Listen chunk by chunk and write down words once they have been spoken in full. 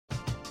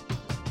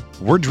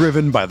We're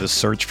driven by the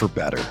search for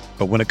better.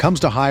 But when it comes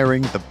to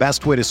hiring, the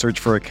best way to search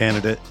for a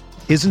candidate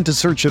isn't to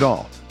search at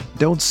all.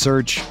 Don't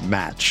search,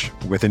 match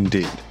with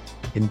Indeed.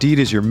 Indeed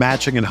is your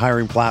matching and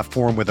hiring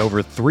platform with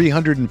over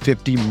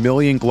 350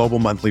 million global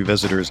monthly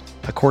visitors,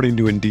 according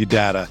to Indeed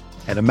data,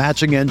 and a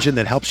matching engine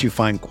that helps you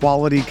find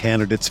quality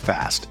candidates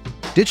fast.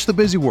 Ditch the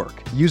busy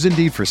work. Use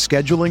Indeed for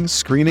scheduling,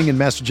 screening, and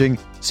messaging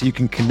so you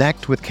can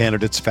connect with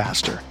candidates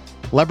faster.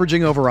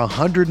 Leveraging over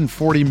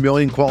 140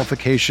 million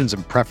qualifications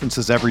and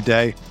preferences every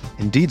day,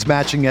 Indeed's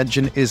matching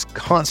engine is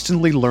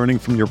constantly learning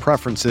from your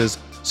preferences,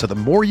 so the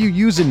more you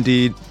use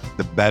Indeed,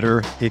 the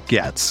better it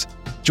gets.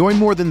 Join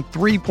more than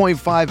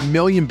 3.5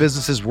 million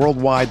businesses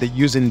worldwide that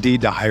use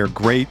Indeed to hire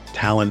great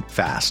talent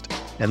fast.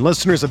 And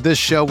listeners of this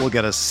show will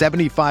get a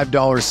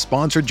 $75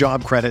 sponsored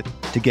job credit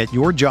to get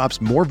your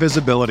jobs more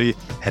visibility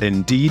at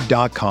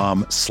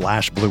Indeed.com/Blue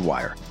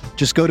Wire.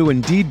 Just go to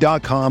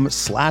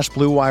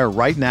Indeed.com/Blue Wire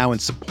right now and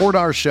support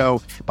our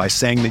show by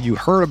saying that you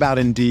heard about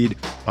Indeed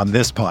on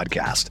this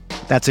podcast.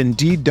 That's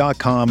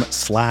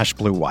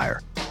Indeed.com/Blue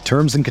Wire.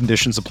 Terms and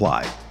conditions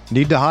apply.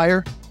 Need to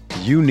hire?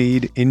 You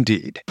need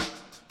Indeed.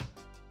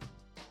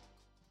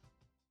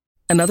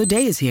 Another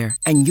day is here,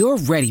 and you're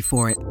ready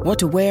for it. What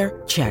to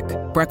wear? Check.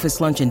 Breakfast,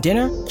 lunch, and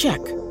dinner?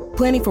 Check.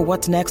 Planning for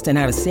what's next and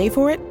how to save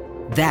for it?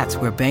 That's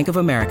where Bank of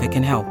America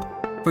can help.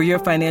 For your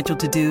financial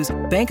to-dos,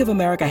 Bank of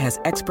America has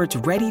experts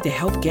ready to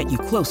help get you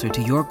closer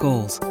to your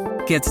goals.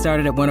 Get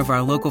started at one of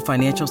our local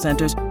financial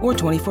centers or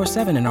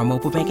 24/7 in our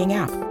mobile banking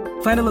app.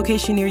 Find a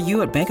location near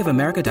you at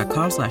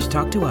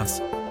bankofamerica.com/talktous.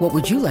 What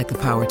would you like the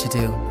power to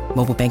do?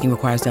 Mobile banking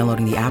requires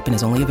downloading the app and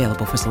is only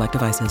available for select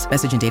devices.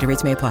 Message and data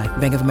rates may apply.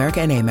 Bank of America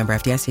N.A., member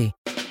FDIC.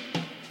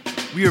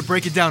 We are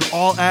breaking down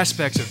all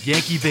aspects of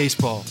Yankee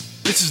baseball.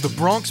 This is the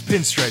Bronx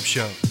Pinstripe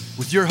Show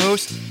with your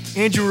hosts,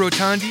 Andrew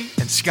Rotondi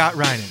and Scott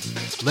Reinen.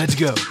 Let's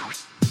go.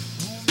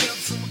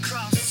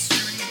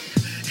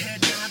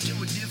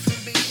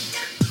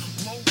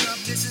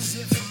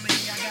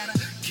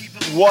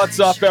 What's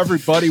up,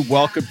 everybody?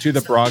 Welcome to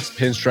the Bronx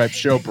Pinstripe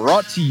Show,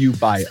 brought to you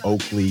by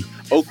Oakley.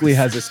 Oakley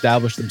has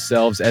established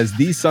themselves as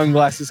the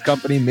sunglasses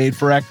company made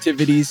for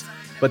activities,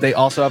 but they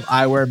also have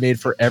eyewear made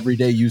for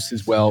everyday use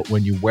as well.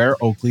 When you wear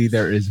Oakley,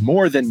 there is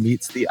more than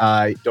meets the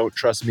eye. Don't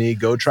trust me?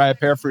 Go try a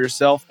pair for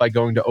yourself by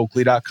going to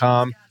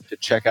Oakley.com to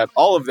check out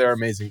all of their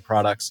amazing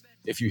products.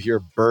 If you hear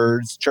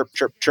birds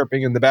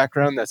chirping in the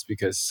background, that's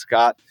because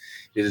Scott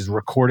is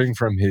recording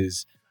from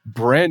his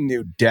brand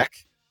new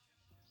deck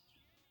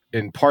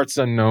in parts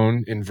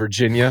unknown in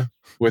Virginia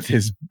with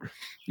his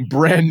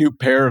brand new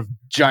pair of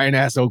giant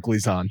ass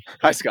Oakleys on.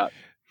 Hi, Scott.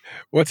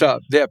 What's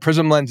up? Yeah,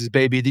 prism lenses,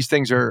 baby. These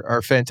things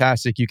are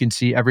fantastic. You can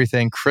see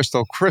everything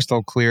crystal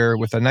clear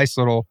with a nice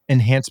little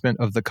enhancement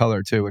of the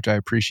color too, which I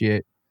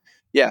appreciate.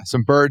 Yeah,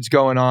 some birds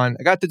going on.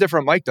 I got the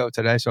different mic though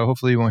today, so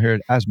hopefully you won't hear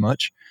it as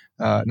much.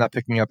 Not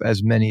picking up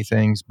as many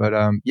things, but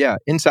yeah,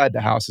 inside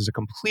the house is a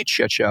complete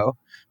shit show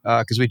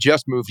because we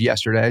just moved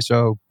yesterday.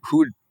 So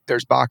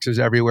there's boxes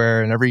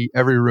everywhere, and every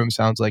room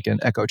sounds like an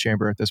echo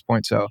chamber at this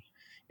point. So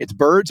it's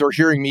birds or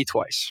hearing me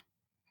twice.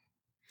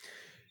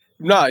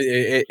 No,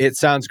 it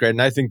sounds great,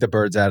 and I think the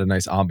birds add a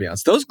nice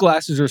ambiance. Those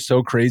glasses are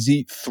so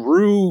crazy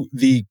through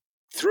the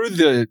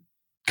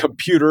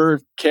computer,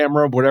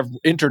 camera, whatever,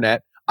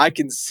 internet. I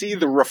can see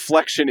the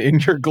reflection in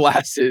your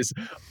glasses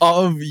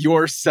of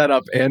your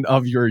setup and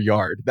of your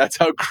yard. That's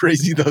how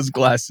crazy those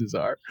glasses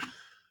are.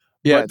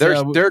 Yeah,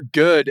 they're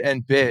good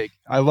and big.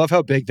 I love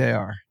how big they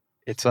are.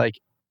 It's like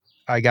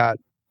I got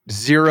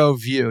zero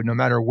view no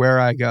matter where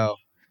I go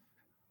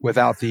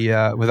without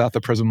the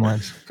prism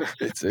lens.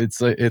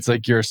 It's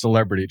like you're a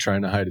celebrity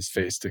trying to hide his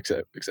face,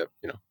 except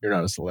you're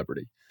not a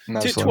celebrity.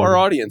 To our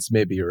audience,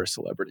 maybe you're a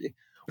celebrity.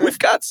 We've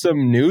got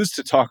some news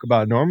to talk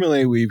about.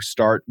 Normally we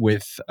start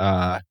with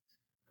the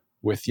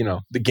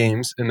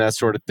games and that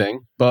sort of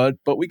thing, but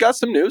we got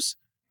some news.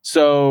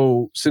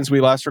 So since we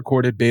last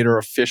recorded, Bader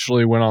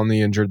officially went on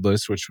the injured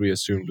list, which we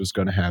assumed was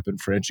going to happen.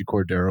 Franchi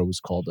Cordero was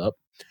called up.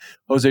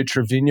 Jose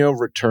Trevino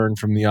returned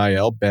from the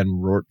IL. Ben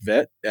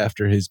Rortvedt,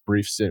 after his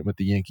brief stint with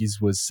the Yankees,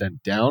 was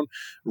sent down.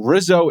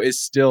 Rizzo is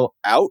still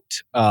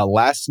out.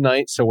 Last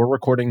night, so we're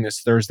recording this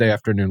Thursday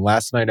afternoon.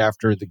 Last night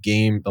after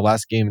the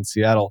last game in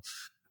Seattle,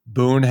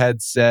 Boone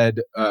had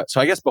said,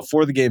 so I guess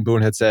before the game,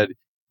 Boone had said,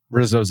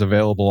 Rizzo's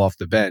available off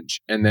the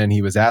bench. And then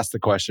he was asked the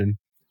question,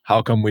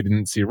 how come we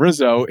didn't see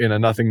Rizzo in a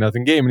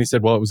 0-0 game? And he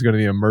said, well, it was going to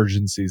be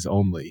emergencies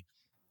only.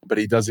 But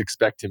he does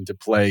expect him to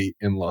play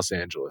in Los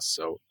Angeles.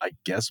 So I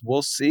guess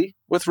we'll see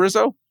with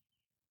Rizzo.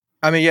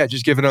 I mean, yeah,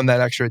 just giving him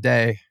that extra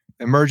day.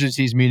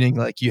 Emergencies meaning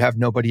like you have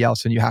nobody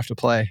else and you have to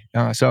play.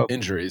 So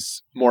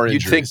injuries, more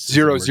injuries. You'd think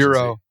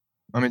 0-0.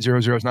 I mean,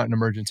 0-0 is not an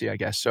emergency, I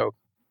guess. So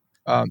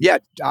yeah,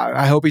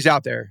 I hope he's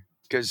out there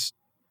because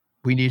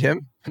we need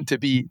him to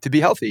be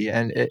healthy,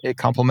 and it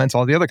complements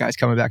all the other guys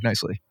coming back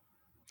nicely.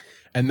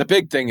 And the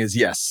big thing is,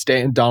 yes,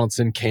 Stanton,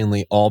 Donaldson,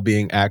 Canely all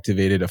being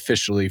activated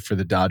officially for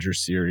the Dodgers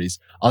series.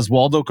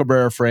 Oswaldo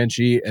Cabrera,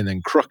 Franchi, and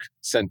then Crook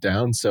sent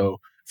down. So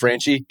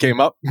Franchi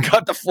came up,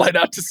 got the flight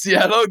out to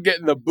Seattle,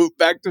 getting the boot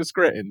back to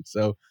Scranton.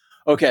 So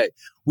Okay,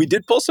 we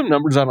did pull some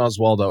numbers on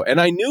Oswaldo, and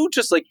I knew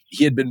just like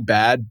he had been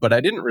bad, but I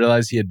didn't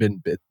realize he had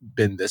been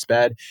this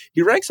bad.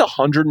 He ranks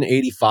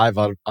 185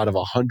 out of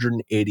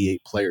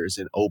 188 players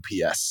in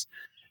OPS,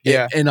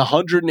 and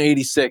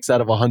 186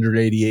 out of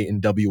 188 in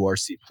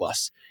WRC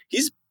plus.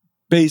 He's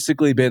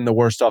basically been the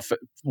worst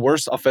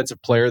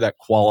offensive player that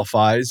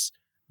qualifies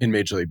in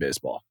Major League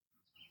Baseball.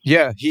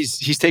 Yeah,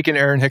 he's taken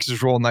Aaron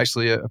Hicks's role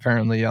nicely,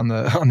 apparently on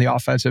the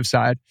offensive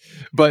side,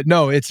 but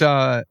no, it's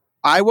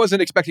I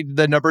wasn't expecting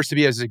the numbers to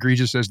be as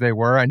egregious as they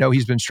were. I know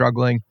he's been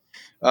struggling,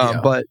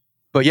 but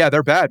yeah,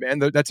 they're bad, man.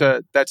 That's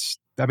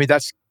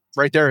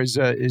right there is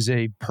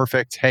a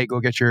perfect. Hey, go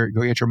get your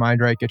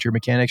mind right, get your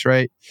mechanics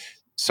right.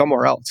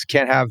 Somewhere else,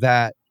 can't have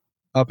that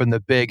up in the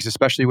bigs,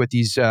 especially with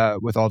these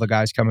with all the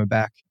guys coming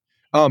back.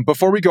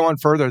 Before we go on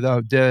further,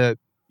 though,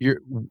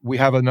 we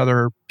have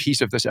another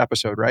piece of this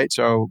episode, right?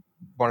 So,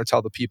 want to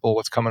tell the people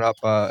what's coming up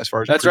as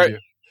far as that's preview.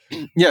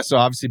 Right. Yeah, so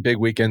obviously big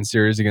weekend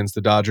series against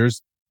the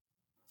Dodgers.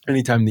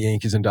 Anytime the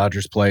Yankees and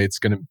Dodgers play, it's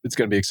gonna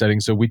be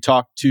exciting. So we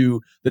talked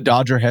to the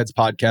Dodger Heads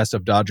podcast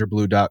of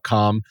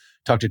DodgerBlue.com.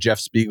 Talked to Jeff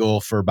Spiegel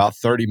for about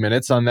 30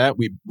 minutes on that.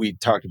 We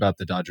talked about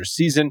the Dodgers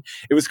season.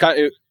 It was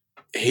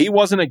he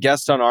wasn't a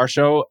guest on our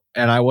show,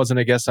 and I wasn't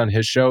a guest on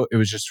his show. It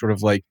was just sort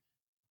of like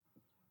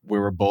we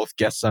were both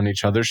guests on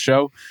each other's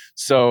show.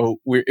 So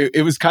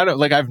it was kind of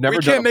like I've never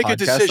done a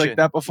podcast like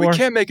that before. We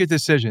can't make a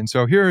decision.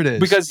 So here it is.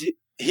 Because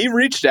he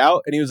reached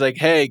out and he was like,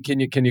 "Hey, can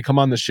you come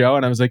on the show?"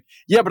 And I was like,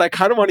 "Yeah, but I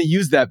kind of want to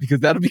use that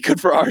because that'll be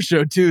good for our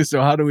show too.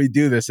 So how do we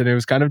do this?" And it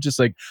was kind of just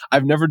like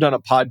I've never done a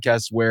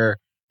podcast where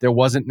there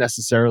wasn't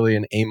necessarily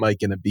an A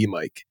mic and a B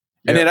mic.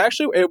 And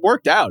it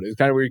worked out. It was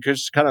kind of where you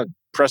just kind of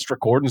pressed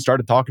record and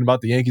started talking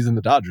about the Yankees and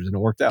the Dodgers, and it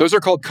worked out. Those are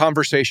called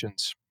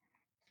conversations.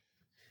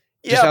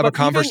 Just have a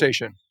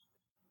conversation.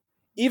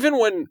 Even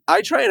when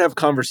I try and have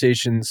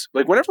conversations,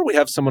 like whenever we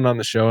have someone on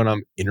the show and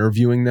I'm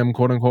interviewing them,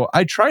 quote unquote,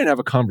 I try and have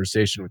a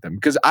conversation with them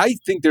because I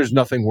think there's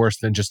nothing worse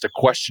than just a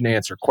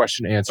question-answer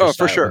style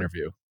for sure.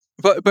 interview.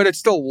 But it's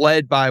still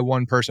led by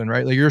one person,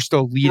 right? Like you're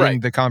still leading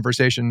the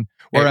conversation.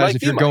 Whereas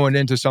if you're going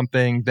into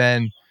something,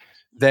 then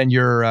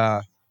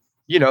you're,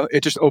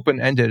 it just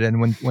open-ended. And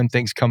when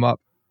things come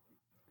up,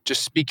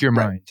 just speak your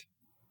mind.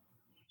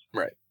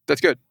 Right.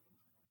 That's good.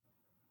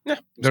 Yeah.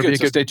 So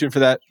stay tuned for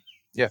that.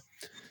 Yeah.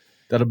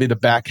 That'll be the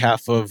back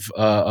half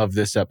of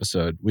this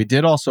episode. We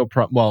did also,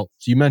 so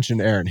you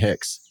mentioned Aaron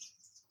Hicks,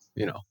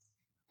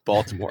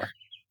 Baltimore,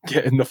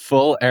 getting the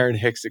full Aaron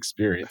Hicks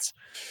experience.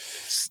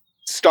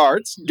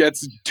 Starts,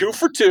 gets 2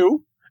 for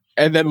 2,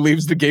 and then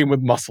leaves the game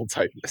with muscle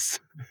tightness.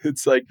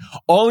 It's like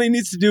all he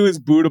needs to do is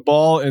boot a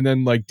ball and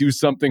then like do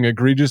something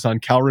egregious on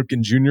Cal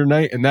Ripken Jr.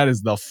 night, and that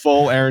is the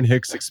full Aaron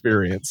Hicks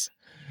experience.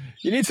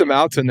 You need some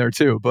outs in there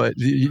too, but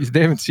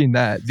they haven't seen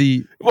that.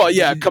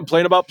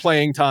 Complain about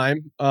playing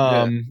time.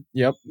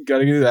 Yep, got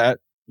to do that.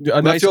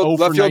 Left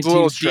field's a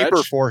little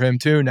deeper for him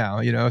too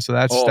now, so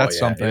that's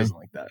something. It isn't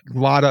like that. A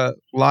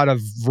lot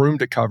of room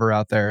to cover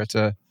out there. It's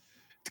a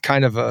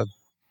kind of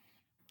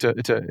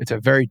it's a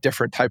very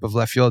different type of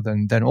left field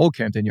than Old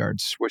Camden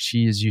Yards, which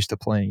he is used to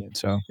playing in.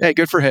 So hey,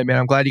 good for him, man.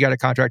 I'm glad he got a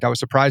contract. I was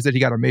surprised that he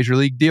got a major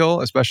league deal,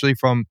 especially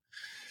from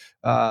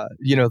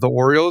the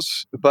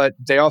Orioles, but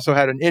they also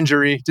had an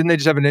injury. Didn't they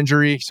just have an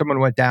injury? Someone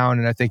went down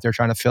and I think they're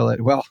trying to fill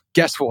it. Well,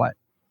 guess what?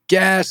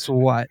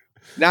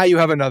 Now you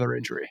have another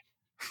injury.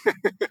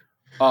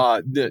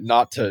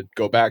 Not to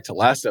go back to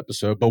last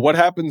episode, but what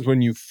happens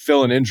when you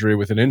fill an injury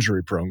with an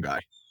injury prone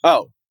guy?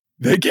 Oh,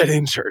 they get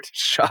injured.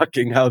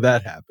 Shocking how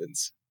that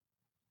happens.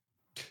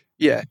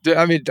 Yeah.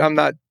 I mean,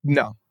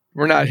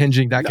 we're not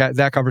hinging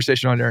that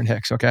conversation on Aaron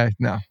Hicks. Okay,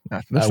 no,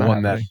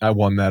 I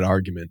won that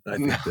argument.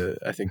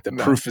 I think the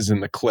proof is in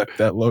the clip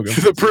that Logan.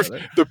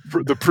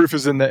 the proof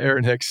is in that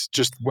Aaron Hicks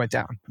just went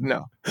down.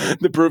 No,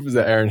 the proof is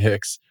that Aaron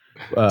Hicks.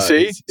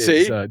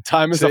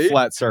 Time is a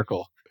flat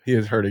circle. He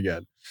is hurt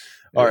again.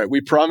 All right,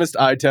 we promised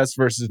eye test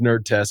versus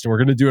nerd test, and we're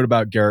going to do it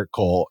about Gerrit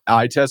Cole.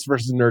 Eye test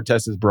versus nerd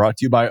test is brought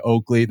to you by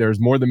Oakley. There's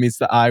more than meets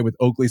the eye with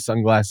Oakley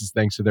sunglasses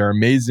thanks to their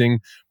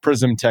amazing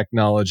prism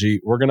technology.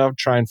 We're going to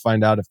try and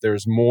find out if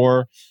there's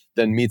more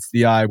than meets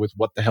the eye with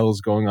what the hell is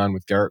going on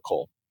with Gerrit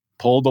Cole.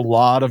 Pulled a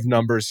lot of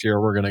numbers here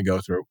we're going to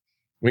go through.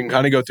 We can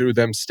kind of go through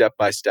them step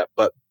by step,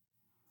 but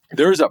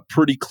there's a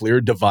pretty clear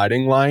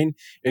dividing line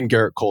in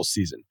Gerrit Cole's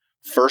season.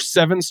 First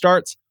 7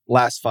 starts,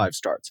 last 5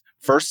 starts.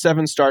 First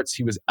 7 starts,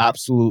 he was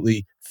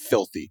absolutely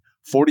filthy.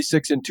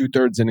 46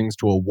 2/3 innings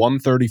to a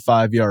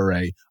 1.35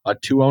 ERA, a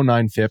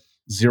 2.09 FIP,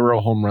 0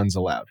 home runs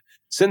allowed.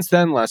 Since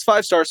then, last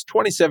 5 starts,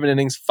 27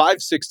 innings,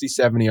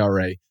 5.67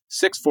 ERA,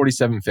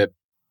 6.47 FIP,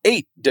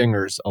 8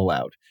 dingers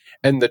allowed.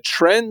 And the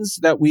trends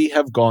that we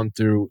have gone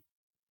through,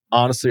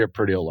 honestly, are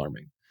pretty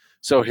alarming.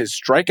 So his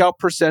strikeout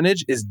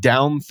percentage is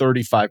down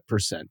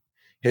 35%.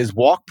 His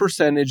walk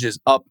percentage is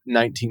up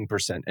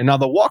 19%. And now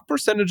the walk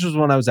percentage was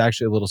one I was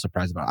actually a little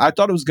surprised about. I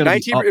thought it was going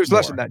to be up. It was more.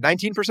 less than that.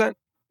 19%?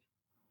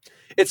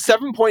 It's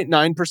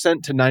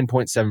 7.9% to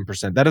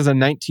 9.7%. That is a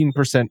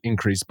 19%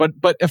 increase.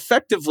 But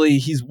effectively,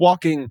 he's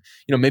walking,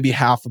 maybe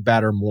half a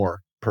batter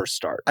more per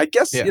start. I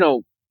guess,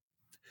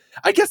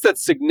 I guess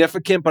that's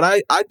significant, but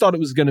I thought it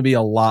was going to be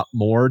a lot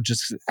more.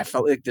 Just I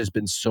felt like there's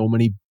been so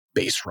many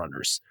base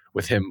runners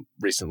with him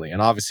recently,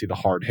 and obviously the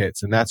hard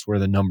hits, and that's where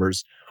the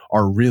numbers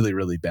are really,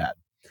 really bad.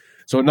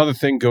 So another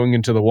thing going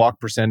into the walk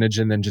percentage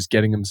and then just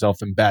getting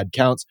himself in bad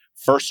counts,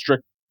 first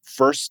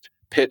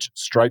pitch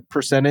strike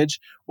percentage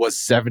was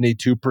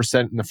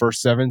 72% in the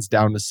first sevens,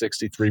 down to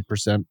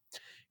 63%.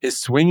 His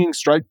swinging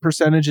strike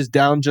percentage is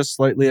down just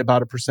slightly,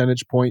 about a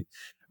percentage point.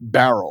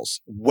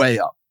 Barrels, way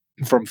up.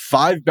 From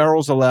 5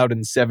 barrels allowed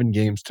in 7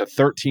 games to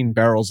 13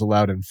 barrels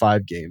allowed in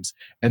 5 games.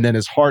 And then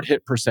his hard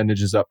hit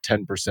percentage is up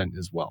 10%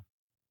 as well.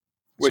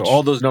 Which so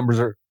all those numbers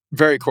are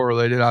very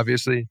correlated,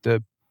 obviously.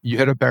 You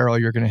hit a barrel,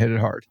 you're going to hit it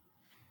hard.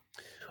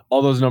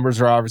 All those numbers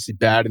are obviously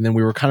bad. And then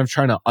we were kind of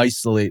trying to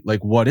isolate,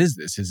 like, what is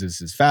this? Is this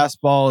his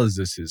fastball? Is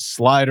this his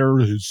slider,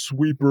 his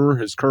sweeper,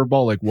 his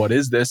curveball? Like, what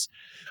is this?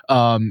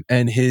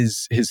 And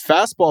his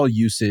fastball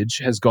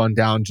usage has gone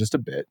down just a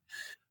bit,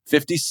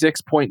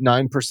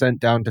 56.9%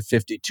 down to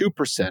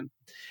 52%.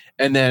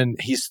 And then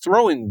he's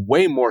throwing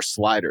way more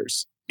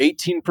sliders,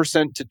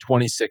 18% to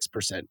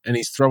 26%. And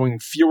he's throwing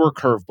fewer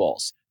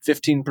curveballs,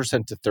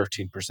 15% to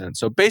 13%.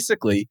 So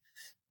basically,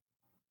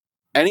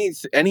 any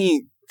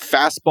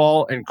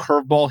fastball and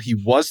curveball he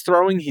was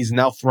throwing, he's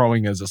now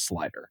throwing as a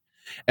slider.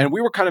 And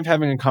we were kind of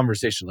having a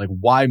conversation, like,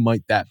 why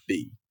might that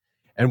be?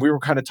 And we were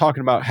kind of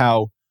talking about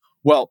how,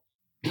 well,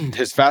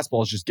 his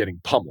fastball is just getting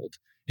pummeled.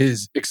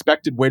 His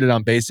expected weighted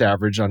on base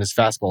average on his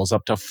fastball is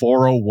up to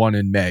 401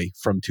 in May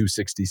from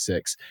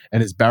 266,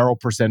 and his barrel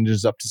percentage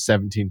is up to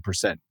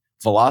 17%.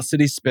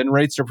 Velocity, spin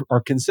rates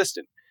are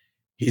consistent.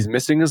 He's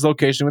missing his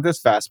location with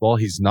his fastball.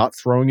 He's not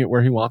throwing it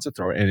where he wants to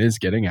throw it, and it is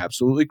getting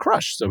absolutely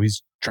crushed. So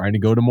he's trying to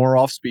go to more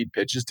off-speed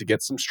pitches to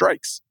get some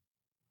strikes.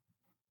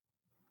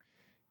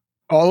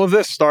 All of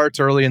this starts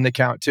early in the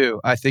count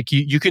too. I think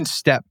you can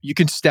step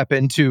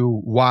into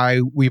why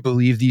we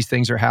believe these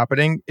things are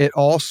happening. It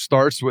all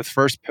starts with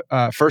first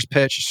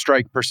pitch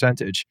strike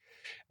percentage.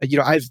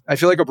 I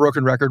feel like a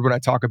broken record when I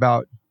talk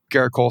about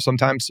Gerrit Cole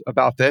sometimes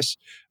about this.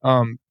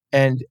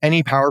 And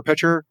any power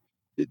pitcher,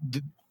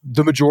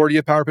 the majority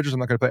of power pitchers, I'm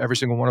not going to put every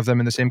single one of them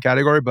in the same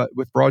category, but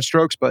with broad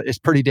strokes, but it's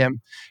pretty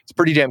damn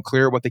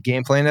clear what the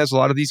game plan is. A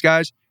lot of these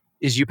guys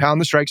is you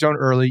pound the strike zone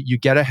early, you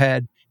get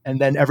ahead, and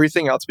then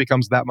everything else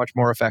becomes that much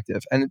more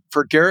effective. And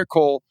for Gerrit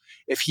Cole,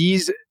 if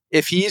he's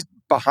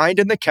behind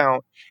in the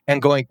count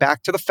and going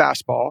back to the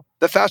fastball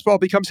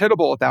becomes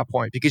hittable at that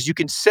point because you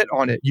can sit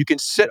on it. You can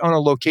sit on a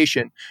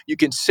location. You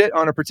can sit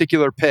on a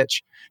particular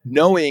pitch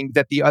knowing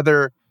that the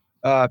other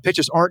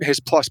pitches aren't his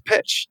plus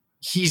pitch.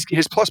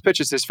 His plus pitch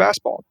is his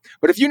fastball.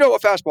 But if you know a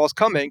fastball is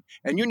coming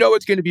and you know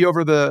it's going to be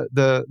over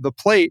the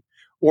plate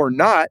or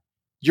not,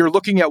 you're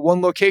looking at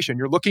one location.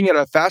 You're looking at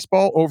a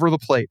fastball over the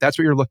plate. That's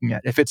what you're looking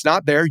at. If it's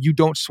not there, you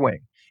don't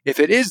swing. If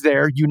it is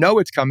there, you know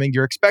it's coming.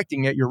 You're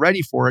expecting it. You're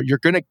ready for it. You're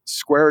going to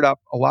square it up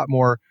a lot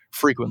more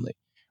frequently.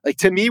 Like,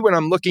 to me, when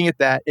I'm looking at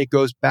that, it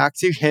goes back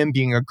to him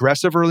being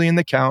aggressive early in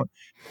the count,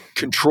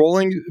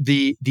 controlling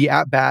the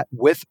at-bat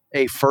with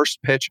a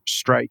first pitch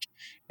strike.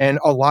 And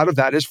a lot of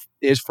that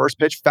is first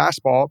pitch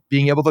fastball,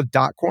 being able to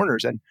dot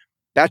corners. And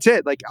that's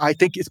it. Like, I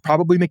think it's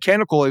probably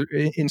mechanical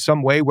in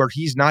some way where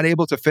he's not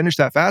able to finish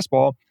that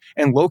fastball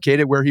and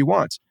locate it where he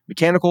wants.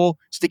 Mechanical,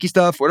 sticky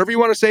stuff, whatever you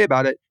want to say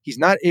about it. He's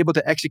not able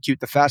to execute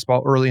the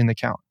fastball early in the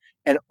count.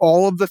 And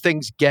all of the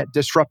things get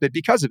disrupted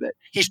because of it.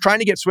 He's trying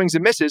to get swings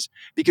and misses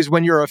because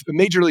when you're a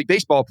Major League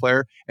Baseball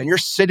player and you're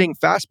sitting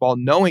fastball,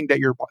 knowing that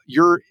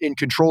you're in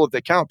control of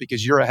the count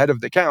because you're ahead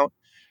of the count,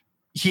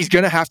 he's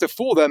going to have to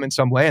fool them in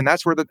some way. And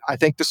that's where I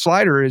think the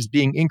slider is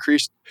being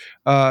increased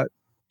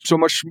so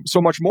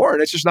much more.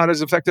 And it's just not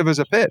as effective as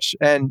a pitch.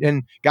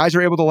 And guys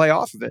are able to lay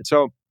off of it.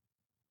 So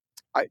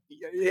I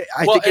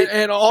think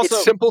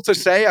it's simple to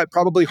say,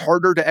 probably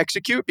harder to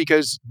execute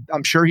because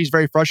I'm sure he's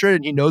very frustrated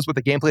and he knows what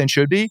the game plan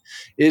should be,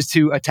 is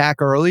to attack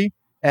early.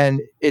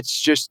 And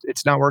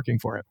it's not working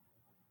for him.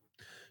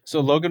 So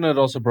Logan had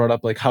also brought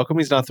up, like, how come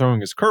he's not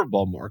throwing his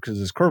curveball more? Because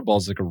his curveball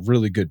is like a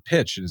really good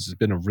pitch and it's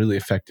been a really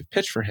effective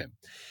pitch for him.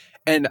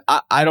 And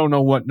I don't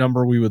know what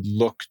number we would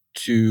look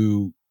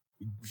to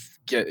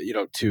get,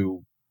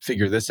 to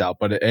figure this out.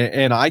 But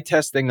an eye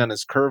test thing on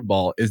his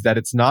curveball is that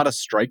it's not a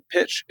strike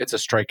pitch, it's a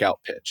strikeout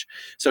pitch.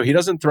 So he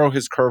doesn't throw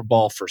his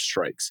curveball for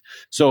strikes.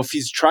 So if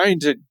he's trying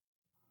to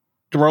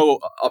throw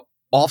a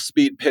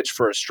off-speed pitch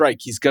for a strike,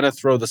 he's going to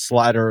throw the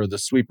slider or the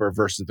sweeper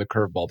versus the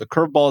curveball. The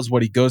curveball is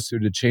what he goes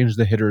through to change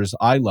the hitter's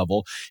eye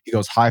level. He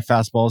goes high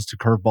fastballs to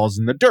curveballs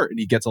in the dirt, and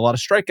he gets a lot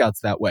of strikeouts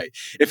that way.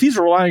 If he's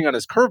relying on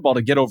his curveball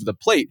to get over the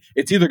plate,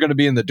 it's either going to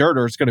be in the dirt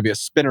or it's going to be a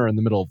spinner in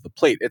the middle of the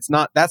plate. That's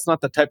not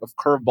the type of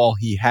curveball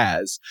he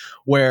has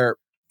where,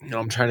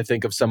 I'm trying to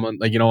think of someone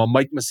like, a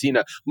Mike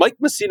Messina. Mike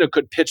Messina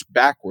could pitch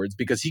backwards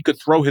because he could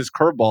throw his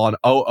curveball on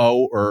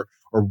 0-0 or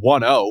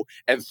 1-0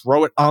 and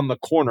throw it on the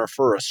corner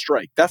for a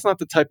strike. That's not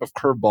the type of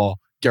curveball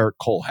Gerrit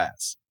Cole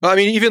has. Well, I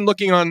mean, even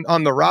looking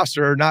on the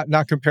roster,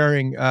 not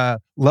comparing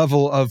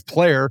level of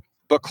player,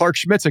 but Clark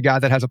Schmidt's a guy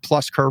that has a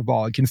plus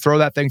curveball and can throw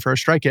that thing for a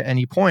strike at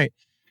any point.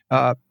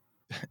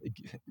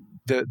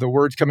 the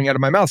words coming out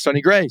of my mouth,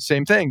 Sonny Gray,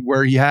 same thing,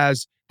 where he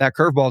has that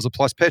curveball as a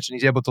plus pitch and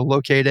he's able to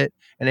locate it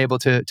and able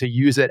to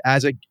use it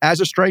as a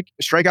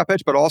strikeout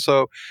pitch, but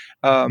also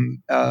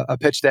a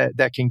pitch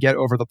that can get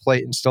over the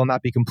plate and still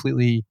not be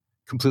completely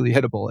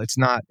hittable. It's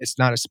not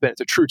a spin.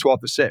 It's a true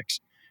 12-6.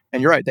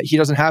 And you're right that he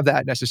doesn't have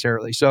that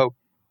necessarily. So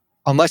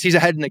unless he's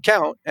ahead in the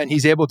count and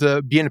he's able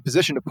to be in a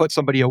position to put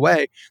somebody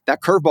away,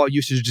 that curveball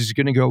usage is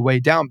going to go way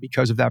down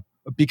because of that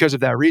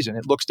reason.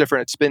 It looks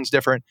different. It spins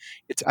different.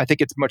 I think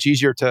it's much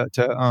easier to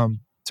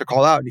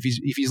call out. If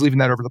he's leaving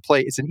that over the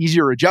plate, it's an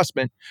easier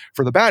adjustment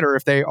for the batter.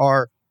 If they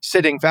are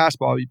sitting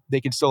fastball,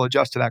 they can still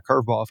adjust to that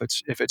curveball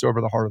if it's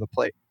over the heart of the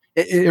plate.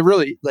 It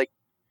really, like,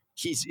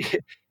 he's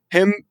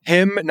him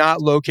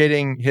not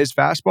locating his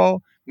fastball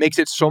makes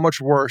it so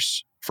much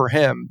worse for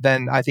him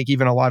than I think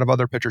even a lot of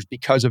other pitchers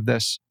because of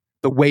this,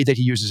 the way that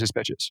he uses his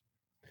pitches.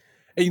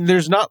 And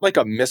there's not like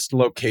a missed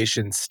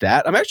location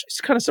stat. I'm actually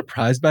kind of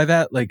surprised by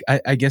that. Like,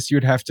 I guess you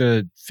would have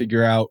to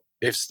figure out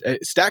if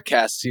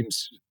StatCast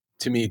seems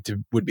to me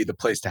would be the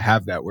place to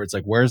have that, where it's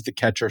like, where's the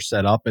catcher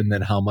set up and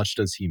then how much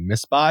does he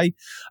miss by?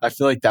 I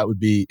feel like that would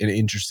be an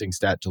interesting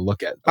stat to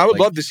look at. I would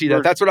love to see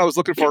that. That's what I was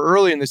looking for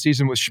early in the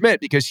season with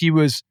Schmidt, because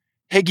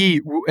Higgy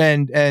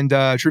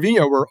and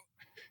Trevino were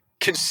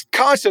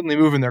constantly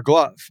moving their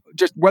glove,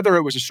 just whether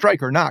it was a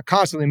strike or not,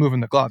 constantly moving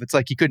the glove. It's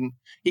like he couldn't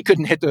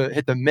hit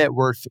the mitt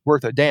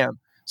worth a damn.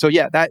 So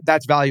yeah,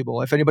 that's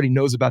valuable. If anybody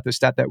knows about this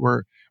stat that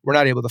we're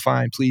not able to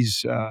find,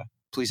 please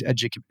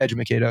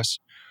educate us.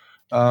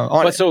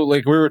 So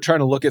like we were trying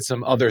to look at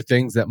some other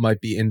things that might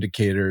be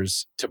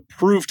indicators to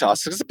prove to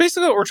us, because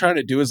basically what we're trying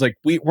to do is like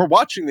we're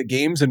watching the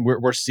games and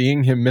we're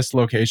seeing him miss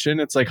location.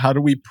 It's like, how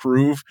do we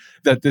prove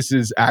that this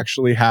is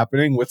actually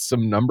happening with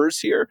some numbers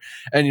here?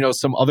 And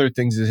some other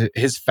things is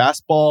his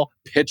fastball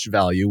pitch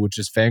value, which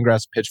is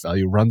Fangraphs pitch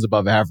value, runs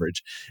above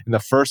average. In the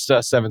first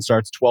 7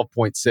 starts,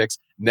 12.6,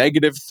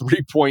 negative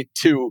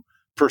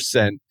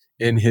 3.2%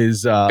 in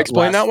his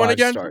explain last that one 5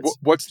 again. starts.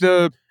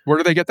 Where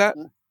do they get that?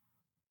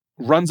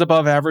 Runs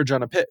above average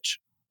on a pitch.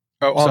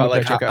 Oh, on the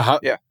pitch. Okay.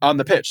 Yeah. On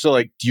the pitch. So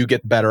like, do you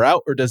get the batter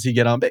out or does he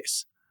get on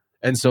base?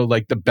 And so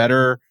like the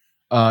better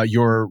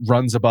your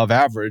runs above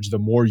average, the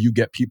more you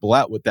get people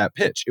out with that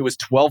pitch. It was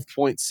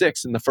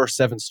 12.6 in the first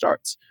 7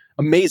 starts.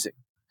 Amazing.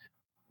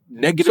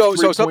 Negative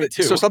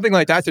 3.2. So something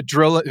like that to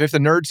drill. If the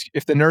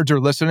nerds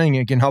are listening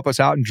and can help us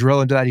out and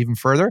drill into that even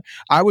further,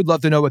 I would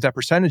love to know what that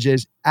percentage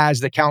is as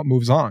the count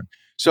moves on.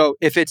 So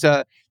if it's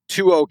a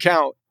 2-0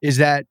 count, is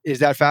that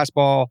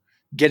fastball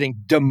getting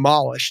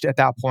demolished at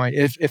that point?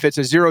 If it's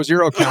a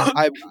 0-0 count,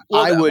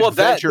 I would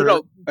venture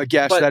a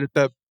guess that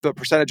the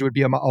percentage would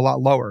be a lot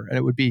lower and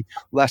it would be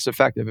less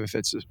effective if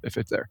it's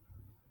there.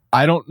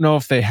 I don't know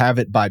if they have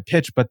it by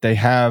pitch, but they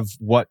have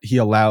what he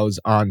allows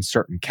on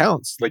certain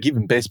counts. Like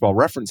even Baseball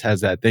Reference has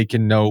that. They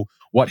can know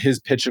what his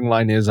pitching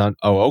line is on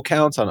 0-0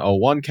 counts, on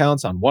 0-1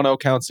 counts, on 1-0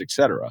 counts,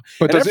 etc.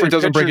 But it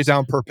doesn't break it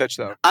down per pitch,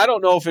 though. I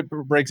don't know if it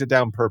breaks it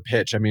down per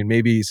pitch. I mean,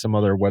 maybe some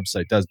other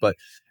website does, but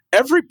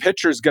every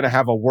pitcher is going to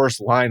have a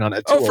worse line on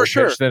a 2-0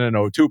 pitch than an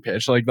 0-2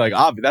 pitch. Like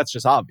that's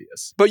just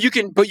obvious. But you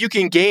can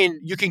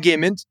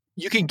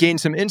gain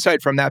some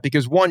insight from that,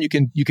 because one, you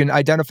can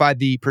identify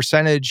the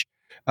percentage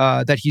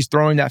that he's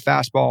throwing that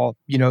fastball,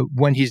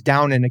 when he's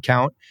down in a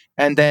count,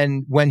 and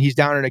then when he's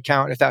down in a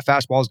count, if that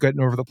fastball is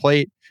getting over the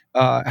plate,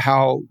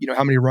 how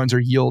many runs are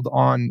yield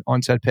on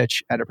said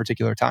pitch at a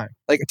particular time.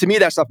 Like, to me,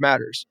 that stuff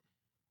matters.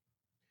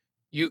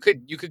 You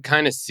could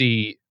kind of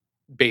see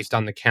based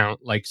on the count,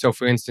 like, so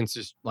for instance,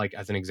 just like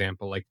as an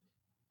example, like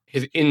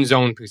his in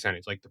zone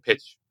percentage, like the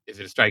pitch, is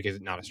it a strike? Is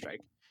it not a strike?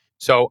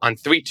 So on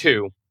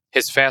 3-2,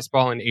 his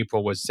fastball in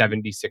April was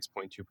 76.2%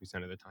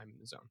 of the time in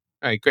the zone.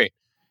 All right, great.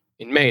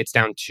 In May, it's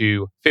down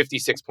to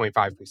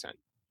 56.5%.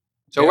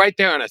 So right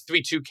there on a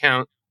 3-2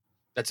 count,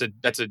 that's a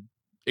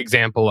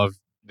example of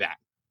that.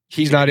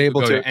 He's not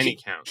able to any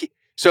count.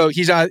 So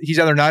he's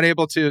either not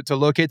able to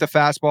locate the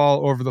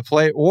fastball over the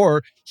plate,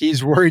 or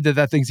he's worried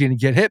that thing's going to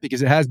get hit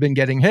because it has been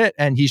getting hit,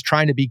 and he's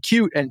trying to be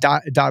cute and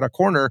dot a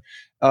corner,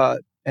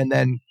 and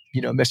then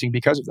missing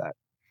because of that.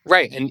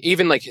 Right, and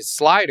even like his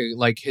slider,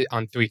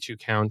 on 3-2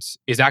 counts,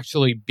 is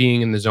actually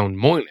being in the zone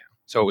more now.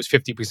 So it was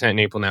 50% in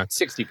April. Now it's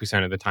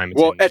 60% of the time.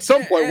 Well, at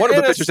some point, one of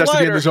the pitchers has to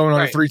be in the zone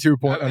on a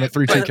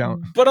 3-2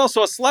 count. But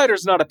also, a slider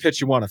is not a pitch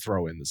you want to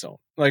throw in the zone.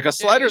 Like a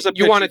slider is a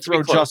pitch you want it to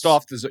throw just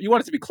off the zone. You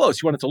want it to be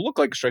close. You want it to look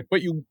like a strike,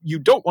 but you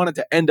don't want it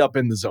to end up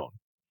in the zone.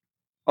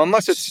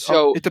 Unless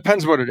it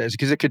depends what it is,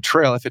 because it could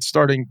trail if it's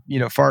starting,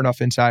 far enough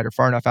inside or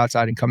far enough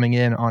outside and coming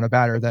in on a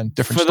batter. Then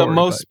different. For the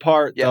most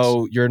part,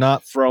 though, you're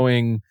not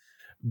throwing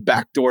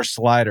backdoor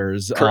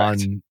sliders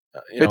Correct. on.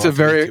 It's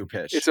a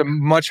pitch. It's a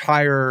much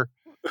higher.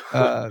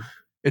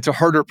 It's a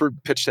harder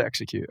pitch to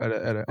execute on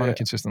a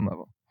consistent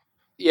level.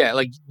 Yeah,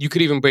 like you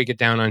could even break it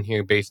down on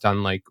here based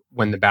on like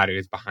when the batter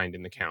is behind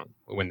in the count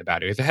or when the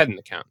batter is ahead in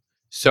the count.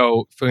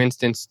 So, for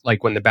instance,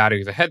 like when the batter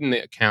is ahead in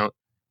the count,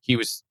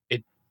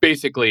 it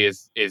basically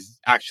is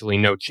actually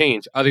no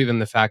change other than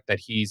the fact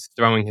that he's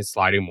throwing his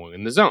slider more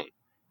in the zone.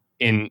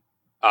 In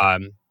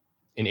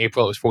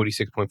April, it was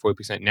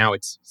 46.4%. Now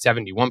it's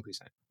 71%.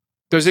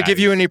 Does it give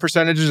you any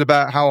percentages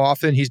about how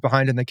often he's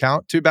behind in the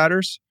count to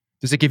batters?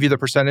 Does it give you the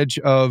percentage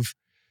of,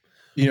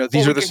 these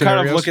are the scenarios?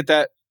 Kind of look at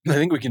that. I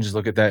think we can just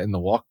look at that in the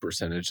walk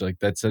percentage. Like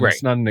it's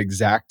not an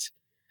exact.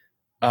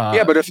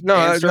 But if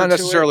not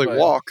necessarily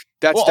walk.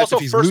 That's also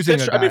if he's first losing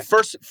pitch. a guy. I mean,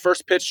 first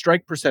pitch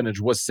strike percentage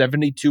was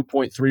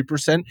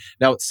 72.3%.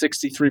 Now it's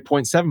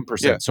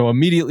 63.7%. Yeah. So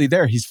immediately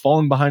there, he's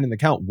falling behind in the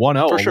count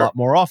 1-0 a lot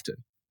more often.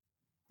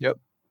 Yep.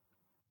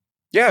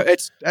 Yeah,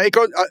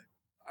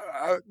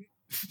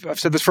 I've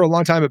said this for a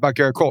long time about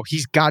Gerrit Cole.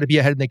 He's got to be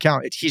ahead in the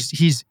count.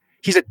 He's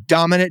a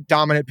dominant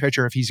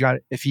pitcher if he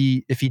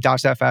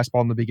dots that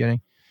fastball in the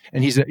beginning,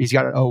 and he's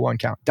got an 0-1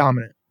 count.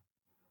 Dominant.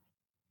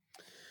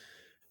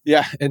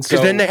 Yeah, and so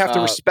because then they have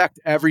to respect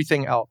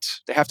everything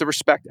else. They have to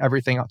respect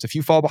everything else. If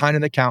you fall behind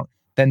in the count,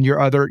 then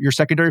your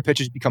secondary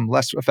pitches become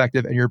less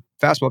effective, and your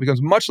fastball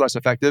becomes much less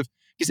effective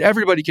because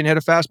everybody can hit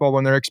a fastball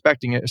when they're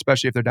expecting it,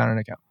 especially if they're down in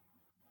a count.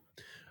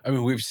 I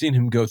mean, we've seen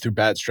him go through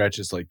bad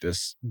stretches like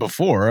this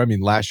before. I mean,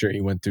 last year he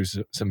went through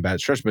some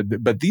bad stretch,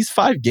 but these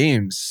 5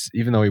 games,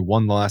 even though he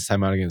won the last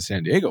time out against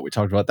San Diego, we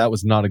talked about that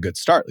was not a good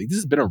start. Like, this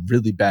has been a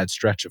really bad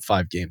stretch of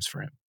 5 games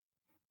for him.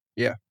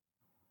 Yeah.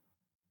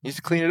 He needs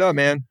to clean it up,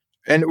 man.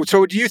 And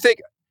so do you think,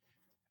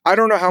 I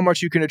don't know how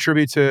much you can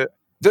attribute to,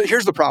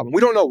 here's the problem. We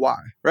don't know why,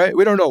 right?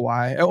 We don't know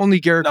why. Only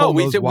Gerrit Cole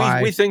knows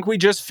why. We think we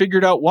just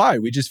figured out why.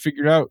 We just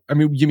figured out, I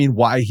mean, you mean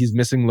why he's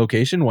missing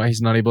location? Why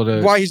he's not able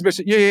to... Why he's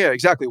missing, yeah,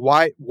 exactly.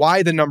 Why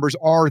the numbers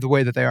are the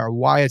way that they are.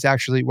 Why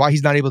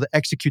he's not able to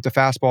execute the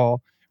fastball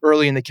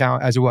early in the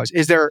count as it was.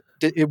 Was there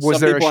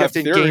a shift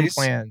in game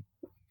plan?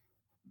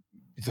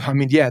 I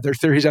mean, yeah, there are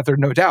theories out there,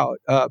 no doubt.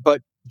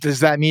 But does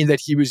that mean that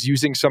he was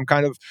using some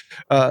kind of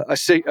an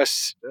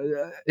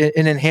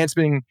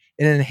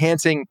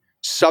enhancing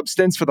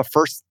substance for the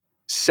first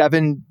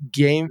 7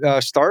 game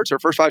starts or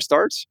first 5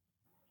 starts?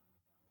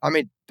 I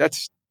mean, that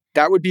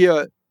would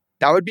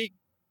be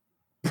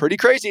pretty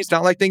crazy. It's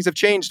not like things have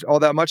changed all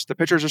that much. The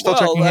pitchers are still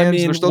checking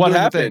hands. They're still doing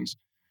the things.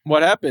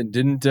 What happened?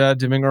 Didn't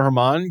Domingo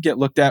Germán get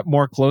looked at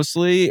more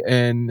closely,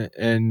 and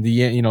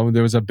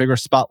there was a bigger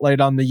spotlight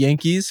on the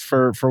Yankees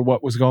for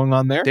what was going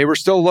on there? They were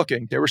still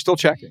looking. They were still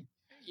checking.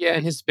 Yeah,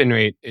 and his spin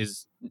rate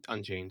is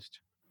unchanged,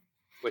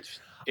 which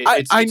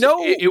I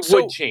know it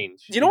would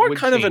change. You know what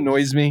kind of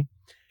annoys me?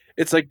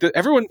 It's like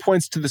everyone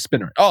points to the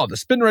spin rate. Oh, the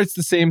spin rate's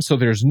the same, so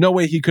there's no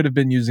way he could have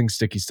been using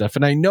sticky stuff.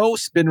 And I know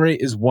spin rate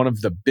is one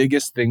of the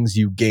biggest things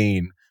you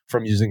gain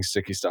from using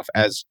sticky stuff,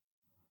 as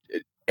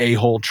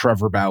a-hole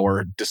Trevor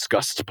Bauer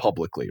discussed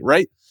publicly,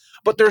 right?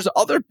 But there's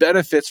other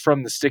benefits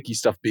from the sticky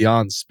stuff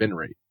beyond spin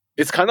rate.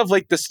 It's kind of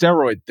like the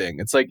steroid thing.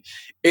 It's like,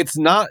 it's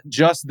not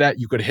just that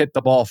you could hit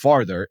the ball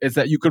farther. It's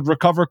that you could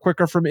recover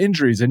quicker from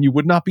injuries and you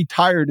would not be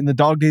tired in the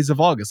dog days of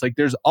August. Like,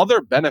 there's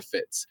other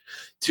benefits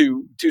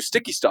to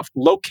sticky stuff.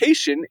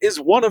 Location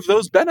is one of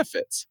those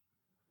benefits.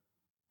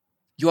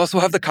 You also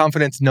have the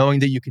confidence knowing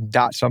that you can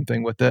dot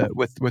something with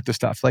the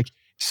stuff. Like,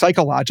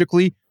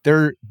 psychologically,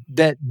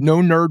 that no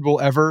nerd will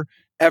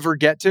ever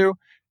get to.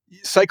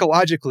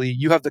 Psychologically,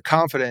 you have the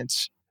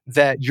confidence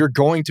that you're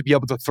going to be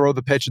able to throw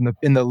the pitch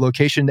in the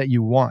location that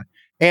you want.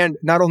 And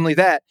not only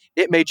that,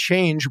 it may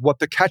change what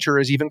the catcher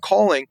is even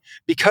calling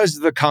because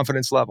of the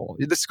confidence level.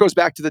 This goes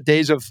back to the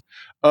days of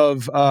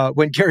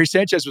when Gary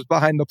Sanchez was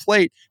behind the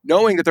plate,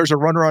 knowing that there's a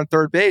runner on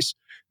third base.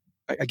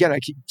 Again,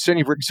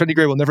 Sonny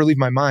Gray will never leave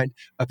my mind,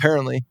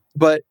 apparently.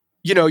 But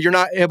you're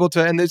not able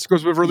to, and this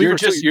goes with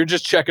relievers. You're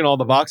just checking all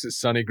the boxes.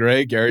 Sonny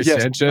Gray, Gary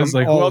Sanchez.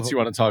 Like, who else you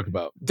want to talk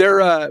about?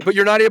 But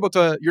you're not able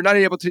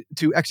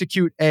to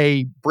execute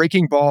a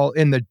breaking ball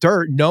in the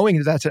dirt, knowing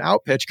that that's an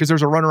out pitch because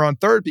there's a runner on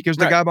third because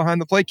the guy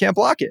behind the plate can't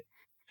block it.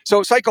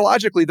 So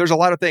psychologically, there's a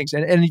lot of things,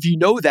 and if you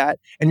know that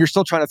and you're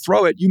still trying to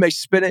throw it, you may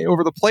spin it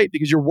over the plate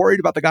because you're worried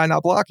about the guy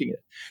not blocking it.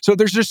 So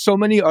there's just so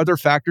many other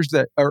factors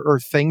that are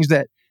things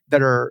that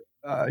are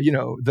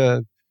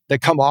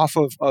that come off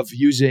of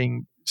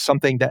using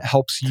something that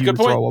helps you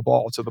throw a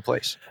ball to the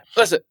place.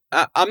 Listen,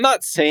 I'm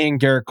not saying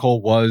Gerrit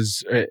Cole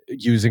was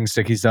using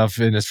sticky stuff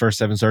in his first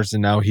 7 starts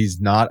and now he's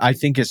not. I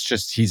think it's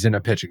just he's in a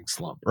pitching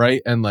slump,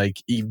 right? And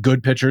like,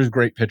 good pitchers,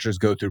 great pitchers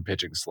go through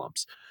pitching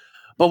slumps.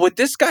 But with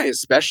this guy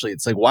especially,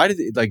 it's like, why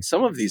did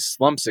some of these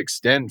slumps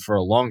extend for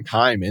a long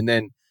time, and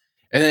then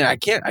I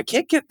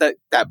can't get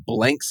that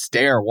blank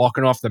stare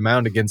walking off the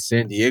mound against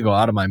San Diego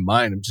out of my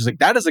mind. I'm just like,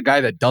 that is a guy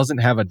that doesn't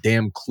have a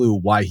damn clue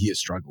why he is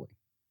struggling.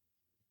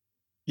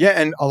 Yeah,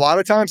 and a lot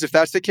of times, if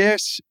that's the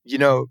case,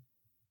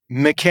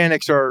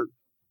 mechanics are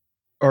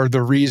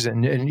the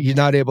reason, and he's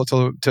not able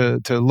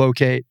to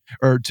locate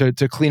or to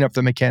clean up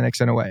the mechanics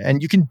in a way.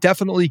 And you can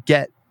definitely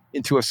get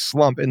into a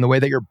slump in the way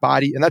that your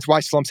body, and that's why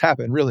slumps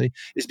happen, really,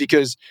 is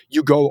because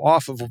you go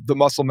off of the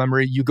muscle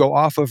memory, you go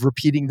off of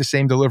repeating the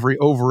same delivery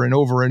over and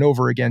over and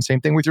over again.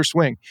 Same thing with your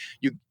swing.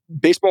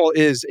 Baseball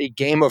is a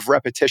game of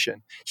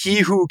repetition. He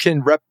who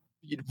can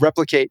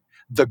replicate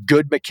the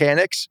good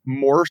mechanics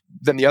more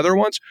than the other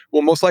ones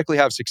will most likely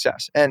have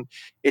success. And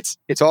it's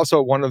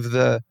also one of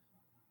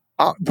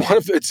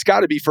it's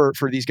got to be for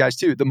these guys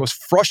too, the most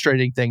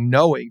frustrating thing,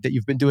 knowing that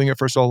you've been doing it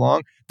for so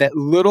long, that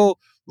little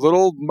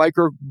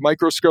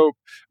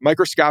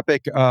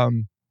microscopic,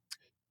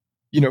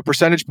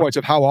 percentage points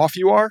of how off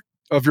you are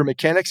of your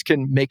mechanics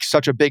can make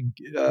such a big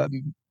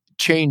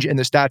change in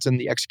the stats and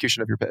the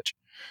execution of your pitch.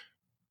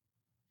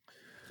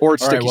 Or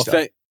it's sticky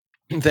stuff.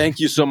 Thank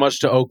you so much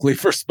to Oakley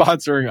for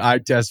sponsoring Eye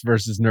Test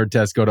versus Nerd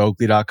Test. Go to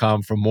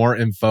Oakley.com for more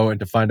info and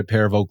to find a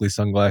pair of Oakley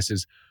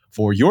sunglasses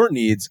for your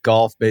needs: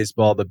 golf,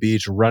 baseball, the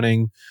beach,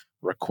 running,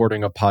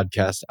 recording a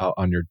podcast out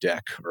on your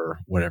deck, or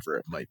whatever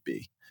it might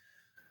be.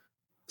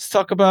 Let's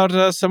talk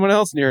about someone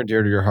else near and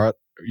dear to your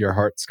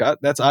heart, Scott.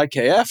 That's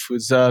IKF,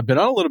 who's been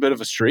on a little bit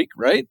of a streak,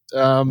 right?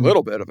 A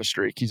little bit of a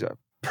streak. He's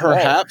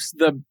perhaps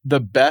the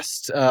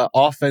best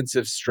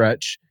offensive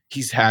stretch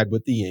he's had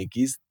with the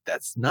Yankees.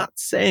 That's not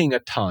saying a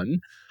ton,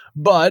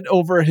 but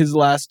over his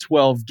last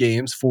 12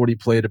 games, 40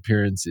 plate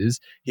appearances,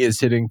 he is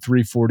hitting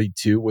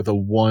 .342 with a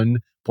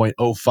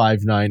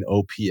 1.059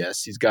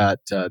 OPS. He's got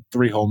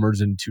 3 homers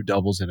and 2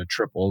 doubles and a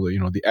triple.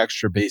 The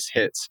extra base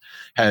hits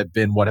have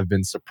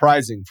been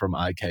surprising from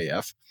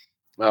IKF.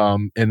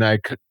 And I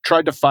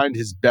tried to find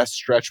his best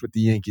stretch with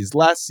the Yankees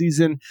last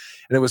season,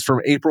 and it was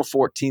from April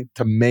 14th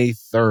to May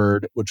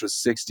 3rd, which was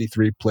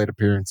 63 plate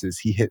appearances.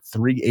 He hit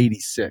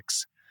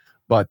 .386.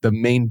 But the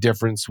main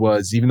difference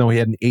was, even though he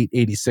had an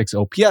 .886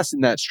 OPS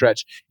in that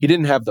stretch, he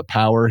didn't have the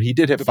power. He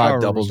did hit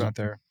 5 doubles, not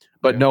there,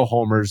 but no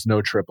homers,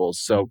 no triples.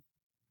 So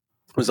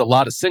it was a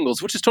lot of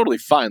singles, which is totally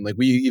fine. Like,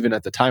 we even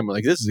at the time were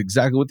like, this is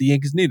exactly what the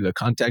Yankees needed, a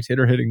contact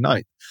hitter hitting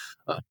ninth.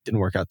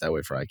 Didn't work out that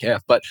way for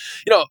IKF. But,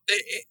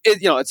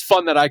 it's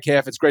fun that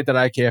IKF, it's great that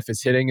IKF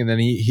is hitting. And then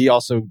he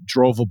also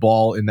drove a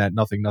ball in that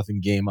 0-0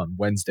 game on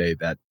Wednesday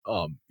that,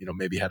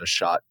 maybe had a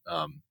shot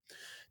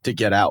to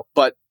get out.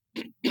 But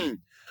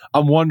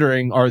I'm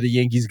wondering, are the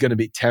Yankees going to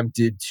be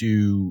tempted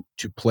to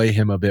play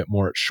him a bit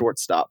more at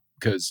shortstop?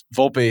 Because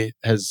Volpe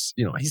has,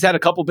 he's had a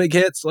couple big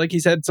hits, like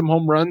he's had some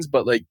home runs,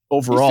 but like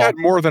overall, he's had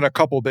more than a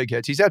couple big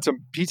hits. He's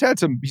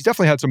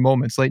definitely had some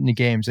moments late in the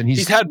games, and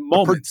he's had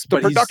moments. The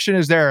production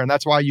is there, and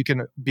that's why you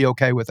can be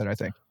okay with it, I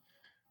think.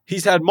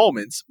 He's had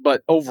moments,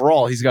 but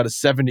overall, he's got a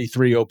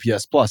 73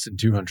 OPS plus in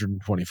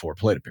 224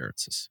 plate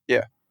appearances.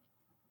 Yeah,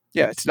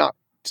 it's not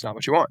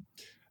what you want.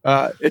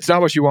 It's not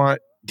what you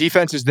want.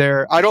 Defense is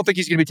there. I don't think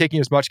he's going to be taking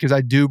as much because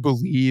I do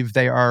believe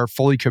they are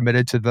fully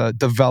committed to the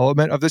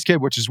development of this kid,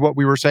 which is what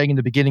we were saying in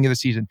the beginning of the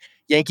season.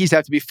 Yankees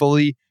have to be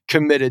fully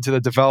committed to the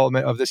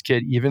development of this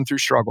kid, even through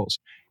struggles.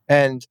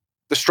 And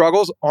the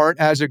struggles aren't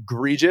as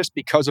egregious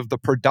because of the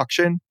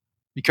production,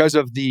 because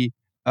of the,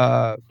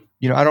 eye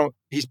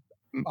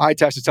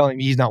test is telling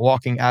me he's not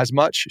walking as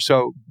much.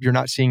 So you're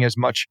not seeing as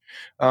much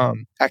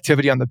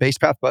activity on the base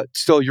path, but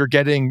still you're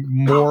getting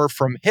more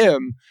from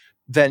him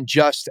than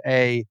just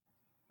a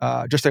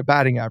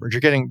batting average.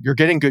 You're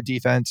getting good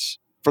defense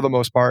for the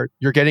most part.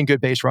 You're getting good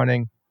base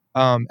running.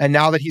 And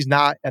now that he's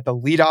not at the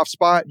leadoff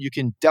spot, you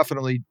can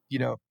definitely,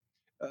 you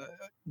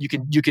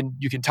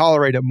can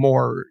tolerate it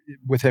more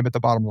with him at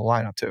the bottom of the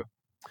lineup too.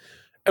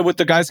 And with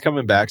the guys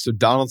coming back, so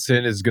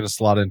Donaldson is going to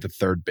slot into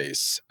third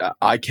base.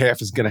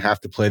 IKF is going to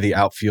have to play the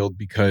outfield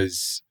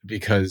because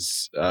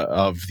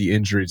of the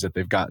injuries that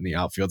they've got in the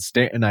outfield.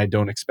 Stanton, I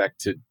don't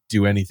expect to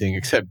do anything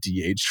except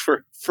DH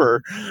for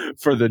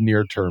the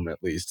near term at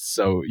least.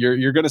 So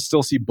you're going to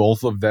still see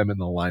both of them in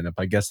the lineup.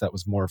 I guess that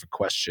was more of a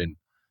question.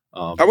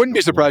 I wouldn't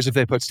be surprised if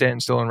they put Stanton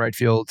still in right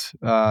field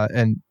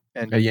and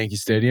at Yankee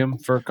Stadium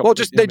for a couple.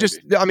 Well,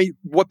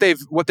 what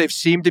they've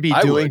seemed to be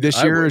doing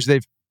this year is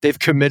they've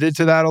committed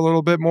to that a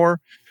little bit more.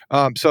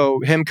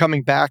 So him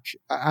coming back,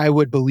 I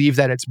would believe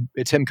that it's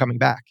him coming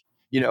back,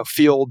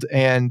 field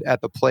and at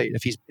the plate.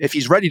 If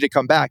he's ready to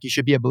come back, he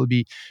should be able to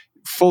be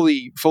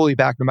fully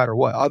back no matter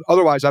what.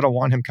 Otherwise, I don't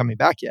want him coming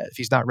back yet. If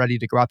he's not ready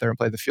to go out there and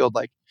play the field,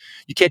 like,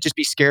 you can't just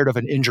be scared of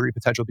an injury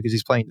potential because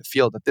he's playing the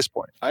field at this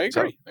point. I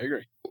agree.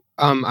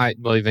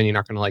 Well, then you're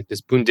not going to like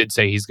this. Boone did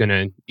say he's in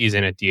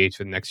at DH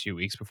for the next few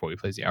weeks before he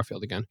plays the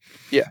outfield again.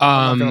 Yeah,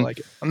 I'm not going to like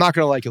it. I'm not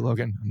going to like it,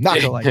 Logan. I'm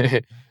not going to like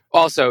it.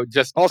 Also,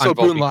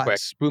 Boone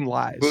lies. Boone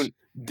lies.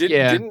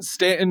 Didn't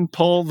Stanton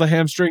pull the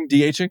hamstring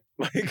DHing?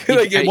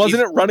 It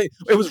wasn't running.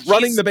 It was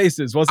running the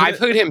bases, wasn't it? I've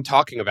heard him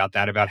talking about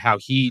that, about how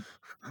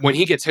when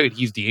he gets hurt,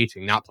 he's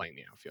DHing, not playing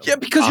the outfield. Yeah,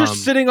 because you're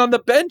sitting on the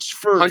bench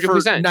for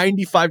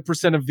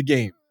 95% of the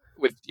game.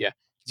 With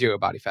zero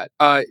body fat.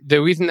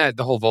 The reason that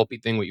the whole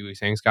Volpe thing, what you were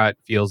saying, Scott,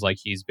 feels like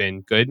he's been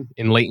good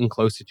in late and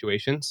close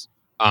situations.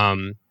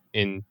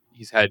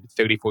 He's had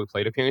 34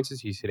 plate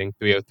appearances. He's hitting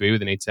 .303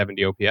 with an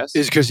 .870 OPS.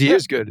 Is because he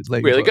is good.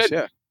 Really good.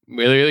 Yeah.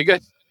 Really, really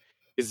good.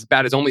 His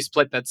bat is only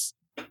split. That's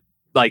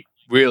like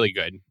really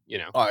good.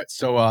 All right.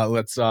 So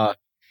let's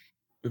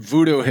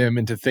voodoo him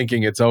into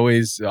thinking it's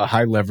always a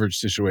high leverage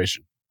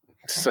situation.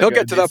 He'll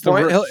get to that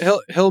point.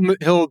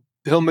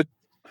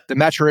 The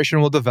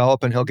maturation will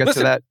develop, and he'll get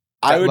to that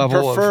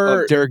level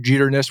of Derek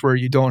Jeter-ness where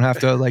you don't have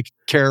to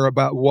care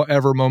about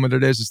whatever moment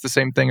it is. It's the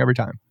same thing every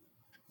time.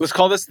 Let's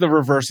call this the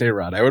reverse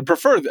A-Rod. I would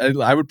prefer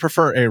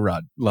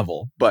A-Rod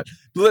level, but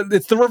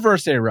it's the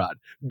reverse A-Rod.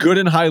 Good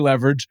in high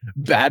leverage,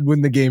 bad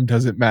when the game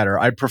doesn't matter.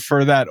 I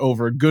prefer that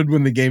over good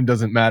when the game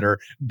doesn't matter,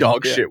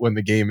 dog shit when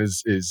the game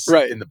is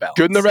right in the balance.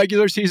 Good in the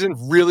regular season,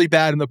 really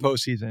bad in the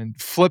postseason.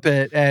 Flip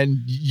it, and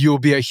you'll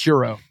be a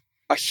hero.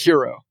 A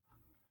hero.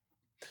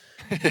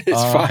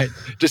 It's fine.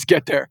 Just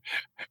get there.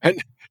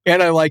 And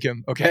I like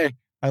him, okay?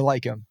 I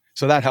like him.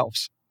 So that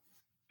helps.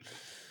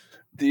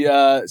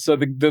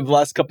 The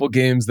last couple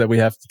games that we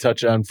have to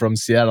touch on from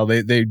Seattle,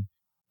 they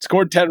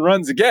scored 10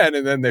 runs again,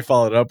 and then they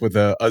followed up with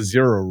a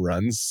 0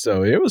 runs.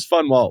 So it was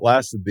fun while it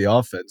lasted, the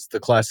offense.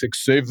 The classic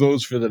save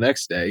those for the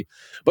next day.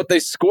 But they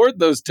scored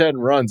those 10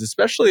 runs,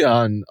 especially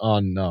on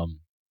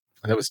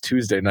that was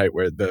Tuesday night,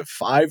 where the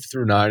 5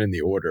 through 9 in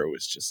the order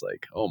was just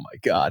like, oh my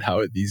God, how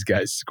are these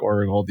guys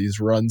scoring all these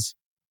runs?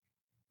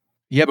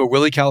 Yeah, but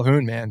Willie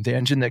Calhoun, man, the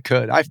engine that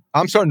could.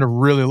 I'm starting to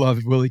really love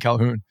Willie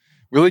Calhoun.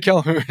 Willie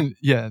Calhoun,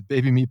 yeah,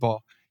 baby meatball.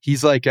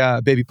 He's like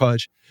baby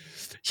Pudge.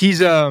 He's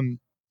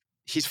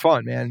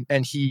fun, man,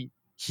 and he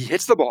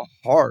hits the ball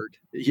hard,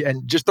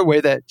 and just the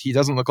way that he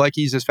doesn't look like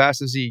he's as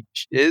fast as he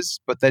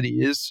is, but that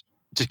he is,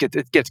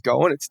 it gets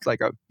going. It's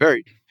like a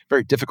very,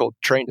 very difficult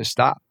train to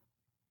stop.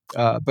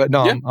 But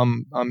no, yeah.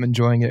 I'm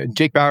enjoying it. And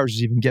Jake Bauers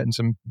is even getting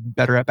some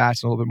better at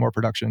bats and a little bit more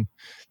production.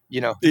 He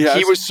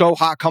was so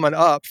hot coming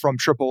up from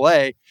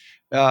AAA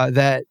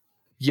that.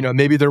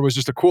 Maybe there was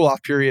just a cool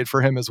off period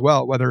for him as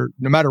well. Whether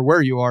no matter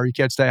where you are, you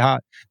can't stay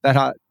that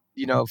hot,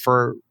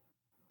 for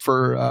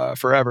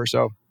forever.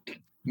 So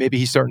maybe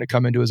he's starting to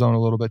come into his own a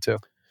little bit too.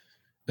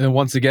 And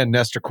once again,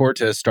 Nestor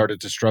Cortes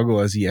started to struggle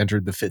as he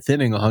entered the 5th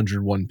inning,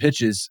 101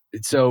 pitches.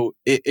 So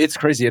it's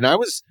crazy. And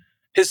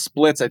his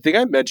splits, I think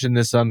I mentioned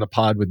this on the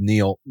pod with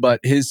Neil, but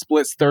his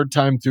splits third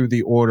time through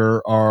the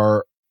order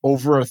are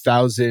over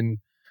 1,000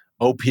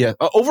 OPS,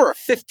 over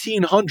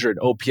 1,500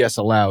 OPS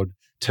allowed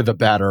to the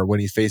batter when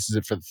he faces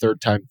it for the third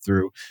time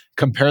through.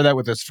 Compare that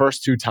with his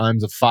first 2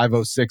 times of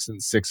 506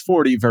 and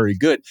 640. Very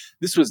good.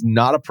 This was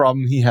not a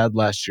problem he had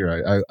last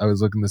year. I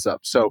was looking this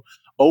up. So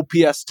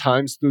OPS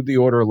times through the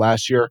order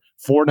last year,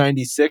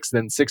 496,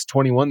 then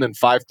 621, then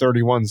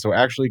 531. So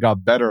actually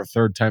got better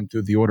third time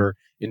through the order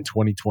in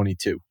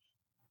 2022.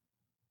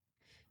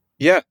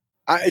 Yeah.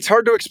 It's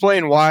hard to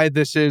explain why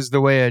this is the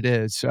way it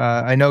is.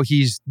 I know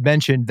he's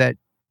mentioned that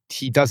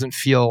he doesn't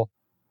feel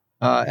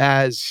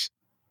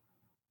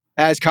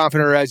as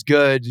confident or as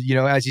good,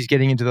 as he's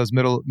getting into those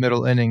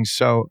middle innings.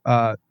 So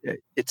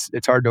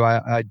it's hard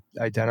to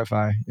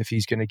identify if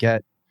he's going to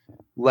get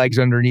legs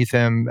underneath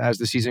him as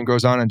the season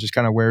goes on and just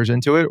kind of wears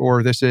into it,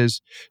 or this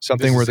is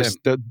something where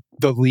the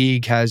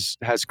league has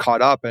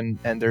caught up and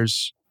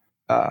there's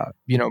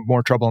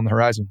more trouble on the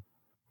horizon.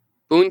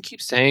 Boone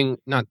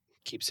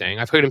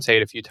I've heard him say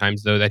it a few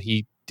times though that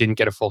he didn't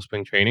get a full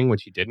spring training,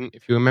 which he didn't,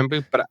 if you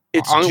remember. But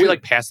aren't we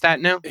like past that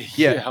now?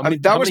 Yeah, how many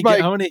excuse.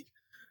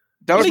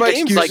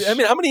 Like,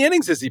 how many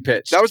innings has he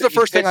pitched? That was the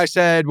first thing I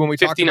said when we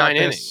talked about this.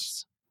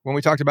 Innings. When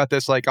we talked about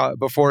this, like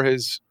before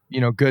his,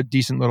 good,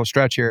 decent little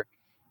stretch here,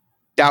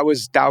 that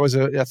was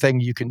a thing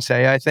you can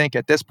say. I think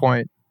at this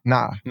point,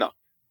 nah, no.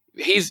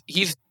 He's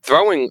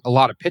throwing a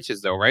lot of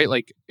pitches though, right?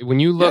 Like when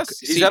you look,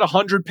 he's at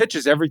 100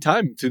 pitches every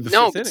time to the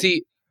 5th inning.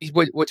 See,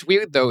 what's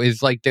weird though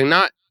is like they're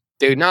not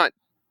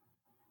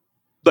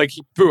like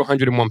he threw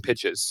 101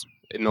 pitches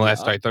in the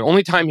last start. The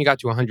only time he got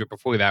to 100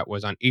 before that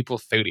was on April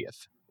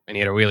 30th. And he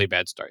had a really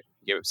bad start.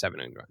 He gave up 7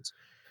 runs.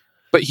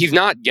 But he's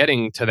not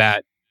getting to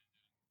that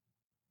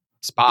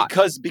spot.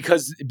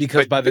 Because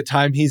by the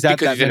time he's at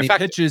that many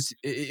pitches,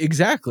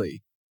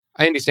 exactly.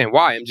 I understand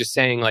why. I'm just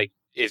saying, like,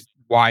 I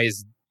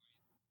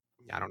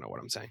don't know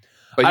what I'm saying.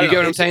 But you get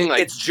what I'm saying?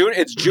 Like, it's June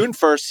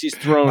 1st. He's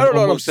thrown I don't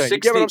know what I'm almost saying. 60.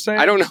 You get what I'm saying?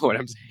 I don't know what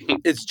I'm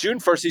saying. It's June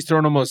 1st. He's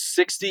thrown almost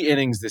 60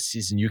 innings this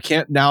season. You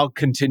can't now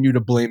continue to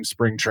blame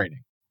spring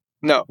training.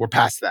 No. We're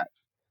past that.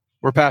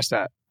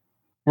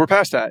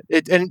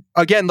 And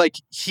again, like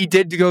he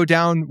did go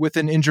down with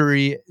an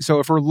injury. So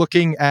if we're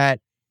looking at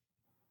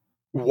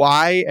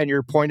why, and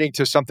you're pointing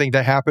to something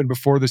that happened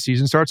before the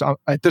season starts,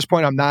 at this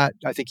point, I'm not.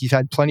 I think he's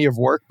had plenty of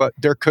work, but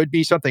there could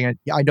be something.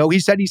 I know he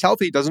said he's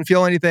healthy, doesn't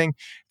feel anything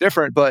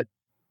different, but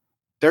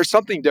there's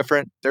something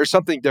different.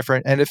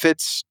 And if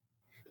it's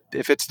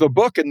the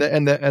book and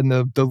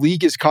the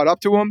league is caught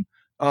up to him,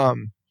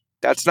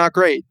 that's not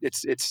great.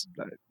 It's.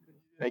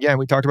 Again,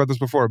 we talked about this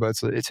before, but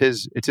it's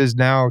his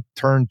now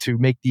turn to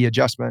make the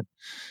adjustment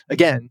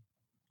again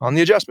on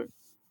the adjustment.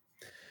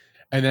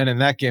 And then in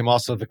that game,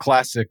 also the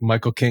classic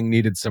Michael King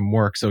needed some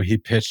work, so he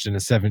pitched in a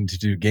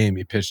 7-2 game.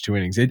 He pitched 2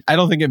 innings. I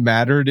don't think it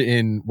mattered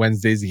in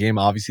Wednesday's game.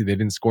 Obviously, they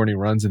didn't score any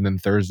runs, and then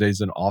Thursday's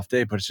an off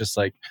day. But it's just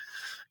like,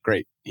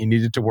 great, he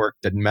needed to work.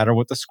 Didn't matter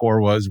what the score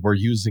was. We're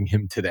using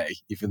him today,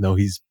 even though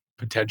he's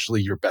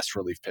potentially your best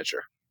relief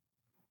pitcher.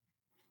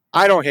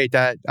 I don't hate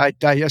that. I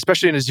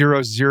especially in a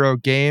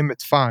 0-0 game,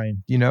 it's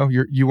fine. You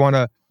want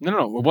to.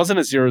 No. It wasn't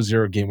a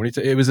 0-0 game.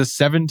 It was a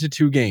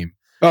 7-2 game.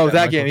 Oh,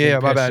 that game. Yeah,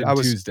 my bad. I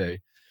was Tuesday.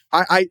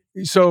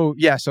 So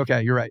yes,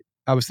 okay, you're right.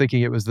 I was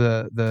thinking it was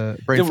the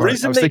brain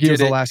fart. I was thinking it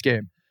was the last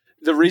game.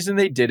 The reason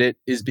they did it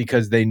is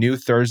because they knew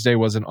Thursday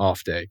was an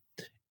off day.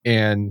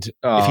 And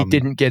if he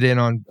didn't get in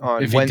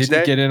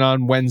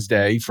on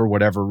Wednesday for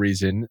whatever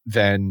reason,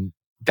 then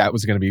that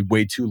was going to be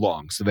way too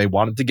long. So they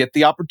wanted to get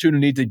the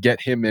opportunity to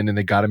get him in, and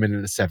they got him in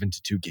a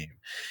 7-2 game.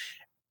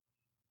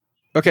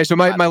 Okay, so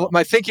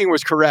my thinking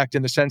was correct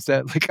in the sense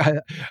that like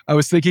I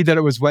was thinking that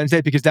it was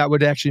Wednesday because that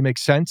would actually make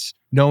sense,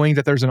 knowing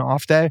that there's an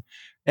off day.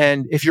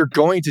 And if you're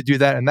going to do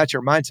that and that's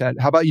your mindset,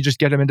 how about you just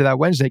get him into that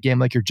Wednesday game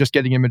like you're just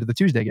getting him into the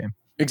Tuesday game?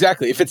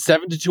 Exactly. If it's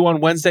 7-2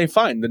 on Wednesday,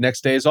 fine. The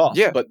next day is off.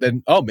 Yeah. But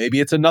then, maybe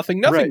it's a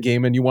 0-0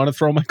 game and you want to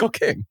throw Michael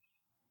King.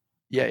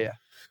 Yeah.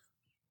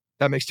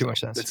 That makes too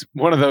much sense. It's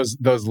one of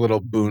those little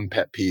Boone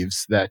pet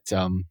peeves that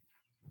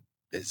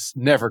is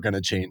never going to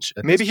change.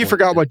 Maybe he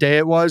forgot what day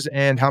it was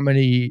and how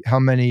many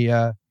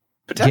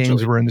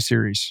games were in the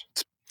series.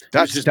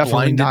 That's just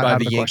blinded by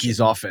the Yankees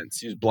offense.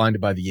 He was blinded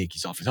by the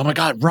Yankees offense. Oh my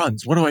God,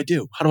 runs. What do I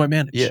do? How do I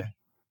manage? Yeah.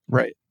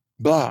 Right.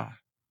 Blah.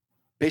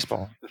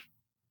 Baseball.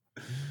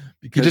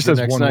 Because he just has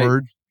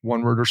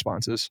one word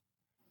responses.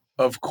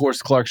 Of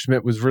course, Clark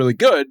Schmidt was really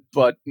good,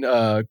 but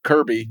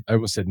Kirby, I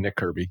almost said Nick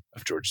Kirby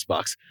of George's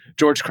Box.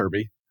 George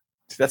Kirby.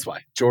 That's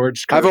why.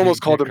 George Kirby. I've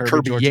almost called him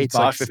Kirby George's Yates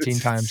Box. like 15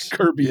 times.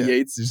 Kirby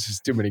Yates. There's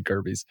just too many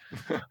Kirbys.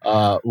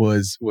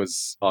 Was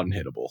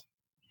unhittable.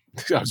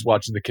 I was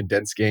watching the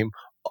condensed game.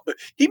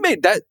 He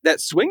made that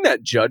swing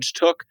that Judge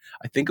took.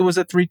 I think it was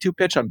a 3-2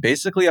 pitch on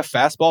basically a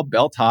fastball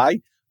belt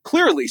high,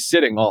 clearly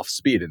sitting off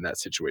speed in that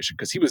situation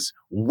because he was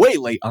way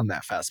late on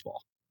that fastball.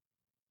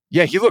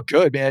 Yeah, he looked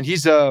good, man.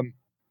 He's an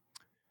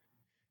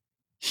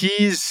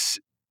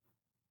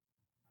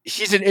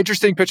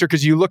interesting pitcher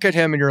because you look at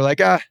him and you're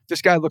like,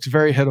 this guy looks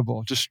very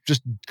hittable. Just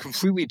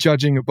completely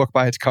judging a book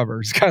by its cover.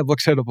 This guy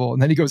looks hittable, and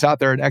then he goes out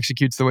there and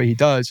executes the way he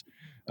does.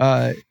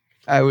 You're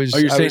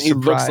saying he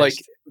looks like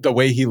the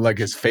way he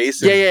his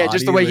face? Yeah,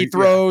 just the way he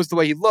throws, the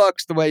way he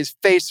looks, the way his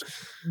face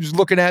is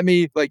looking at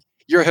me. Like,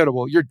 you're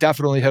hittable. You're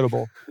definitely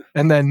hittable.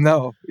 And then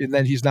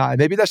he's not.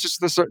 Maybe that's just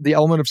the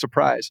element of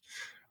surprise.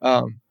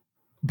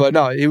 But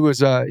no, he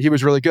was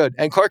really good.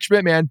 And Clark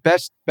Schmidt, man,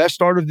 best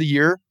start of the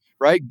year,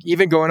 right?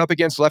 Even going up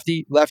against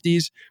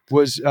lefties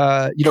was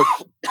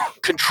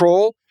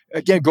control.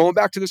 Again, going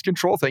back to this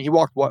control thing, he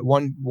walked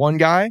one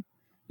guy,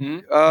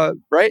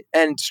 right,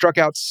 and struck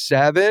out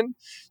 7.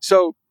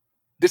 So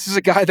this is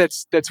a guy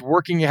that's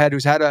working ahead,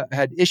 who's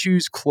had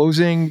issues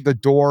closing the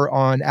door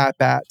on at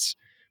bats.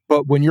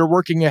 But when you're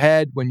working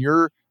ahead, when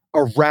you're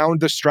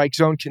around the strike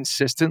zone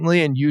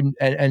consistently,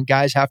 and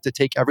guys have to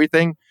take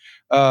everything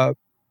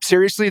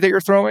seriously that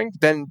you're throwing,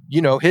 then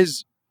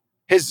his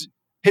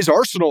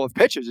arsenal of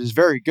pitches is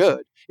very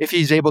good if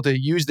he's able to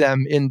use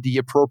them in the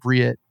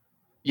appropriate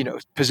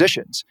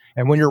positions.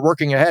 And when you're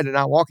working ahead and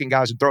not walking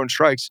guys and throwing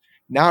strikes,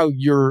 now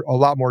you're a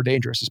lot more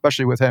dangerous,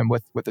 especially with him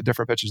with the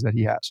different pitches that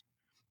he has.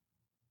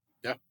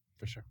 Yeah,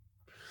 for sure.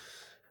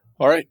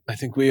 All right, I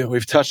think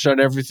we've touched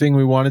on everything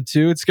we wanted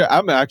to.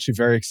 I'm actually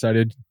very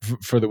excited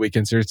for the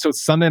weekend series. So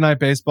it's Sunday Night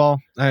Baseball.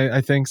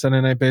 I think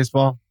Sunday Night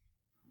Baseball.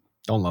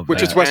 Don't love which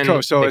that. is West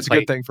Coast, so it's a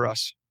good thing for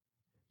us.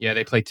 Yeah,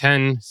 they play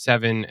 10,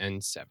 7,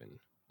 and 7.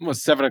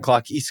 Almost 7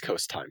 o'clock East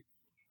Coast time.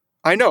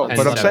 I know,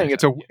 but I'm saying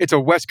it's a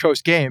West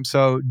Coast game,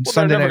 so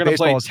Sunday Night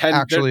Baseball is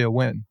actually a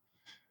win.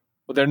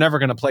 Well, they're never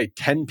going to play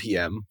 10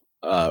 p.m.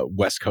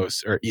 West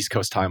Coast or East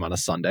Coast time on a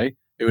Sunday.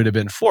 It would have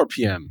been 4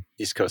 p.m.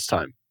 East Coast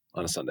time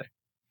on a Sunday.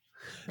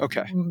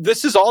 Okay.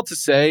 This is all to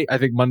say, I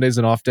think Monday's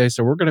an off day,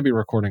 so we're going to be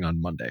recording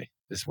on Monday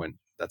is when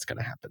that's going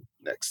to happen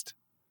next.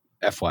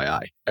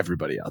 FYI,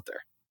 everybody out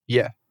there.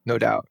 Yeah, no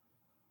doubt.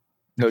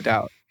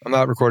 I'm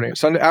not recording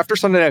it. After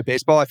Sunday Night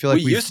Baseball, I feel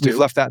like we've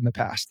left that in the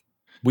past.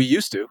 We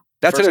used to.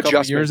 That's an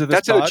adjustment.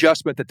 That's an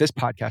adjustment that this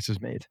podcast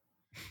has made.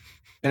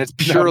 And it's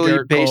purely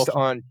based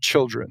on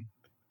children.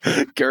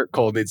 Gerrit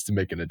Cole needs to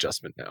make an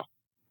adjustment now.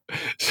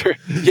 Sure.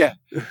 Yeah.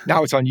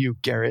 Now it's on you,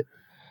 Gerrit.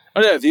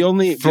 Oh yeah,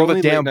 throw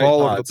the damn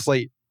ball over the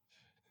plate.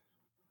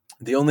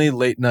 The only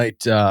late night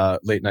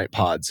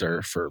pods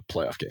are for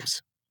playoff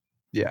games.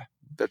 Yeah,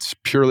 that's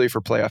purely for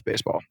playoff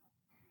baseball.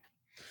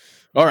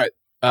 All right.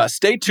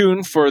 Stay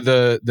tuned for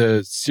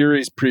the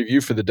series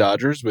preview for the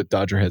Dodgers with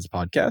Dodger Heads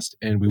podcast,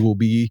 and we will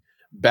be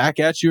back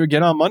at you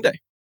again on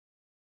Monday.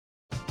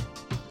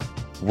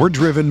 We're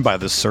driven by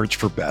the search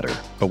for better.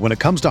 But when it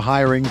comes to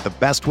hiring, the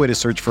best way to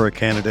search for a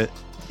candidate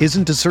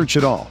isn't to search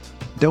at all.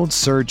 Don't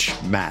search,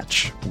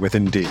 match with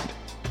Indeed.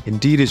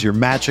 Indeed is your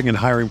matching and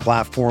hiring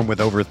platform with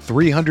over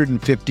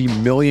 350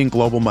 million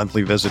global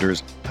monthly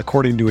visitors,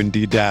 according to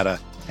Indeed data,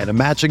 and a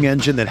matching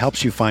engine that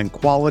helps you find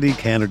quality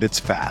candidates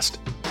fast.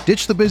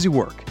 Ditch the busy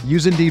work.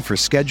 Use Indeed for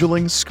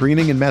scheduling,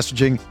 screening, and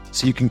messaging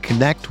so you can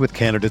connect with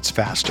candidates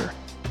faster.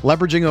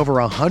 Leveraging over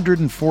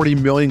 140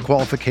 million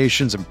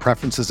qualifications and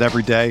preferences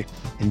every day,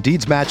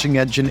 Indeed's matching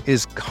engine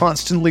is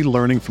constantly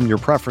learning from your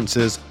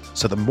preferences,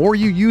 so the more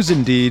you use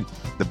Indeed,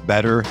 the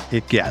better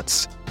it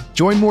gets.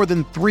 Join more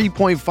than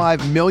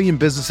 3.5 million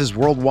businesses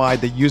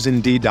worldwide that use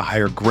Indeed to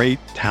hire great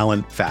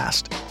talent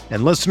fast.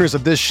 And listeners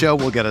of this show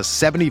will get a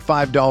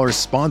 $75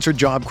 sponsored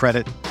job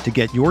credit to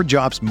get your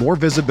jobs more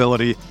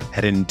visibility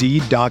at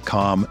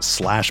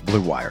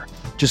Indeed.com/Blue Wire.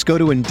 Just go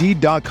to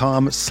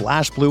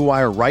Indeed.com/Blue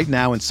Wire right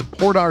now and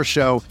support our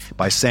show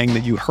by saying that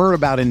you heard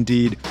about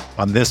Indeed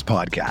on this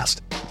podcast.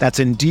 That's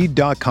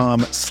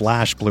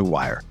Indeed.com/Blue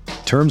Wire.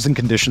 Terms and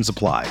conditions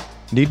apply.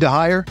 Need to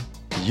hire?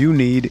 You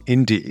need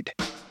Indeed.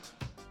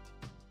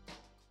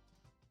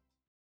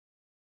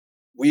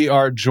 We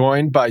are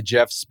joined by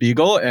Jeff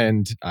Spiegel,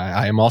 and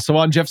I am also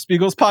on Jeff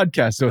Spiegel's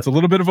podcast. So it's a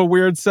little bit of a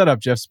weird setup,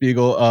 Jeff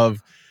Spiegel of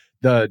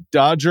the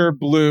Dodger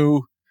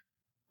Blue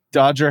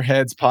Dodger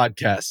Heads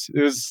podcast.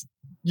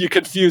 You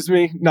confused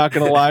me, not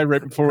going to lie,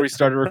 right before we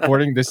started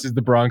recording. This is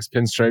the Bronx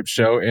Pinstripe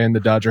Show and the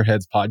Dodger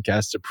Heads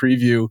podcast to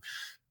preview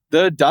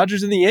the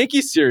Dodgers and the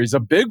Yankees series, a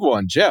big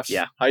one. Jeff,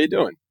 how you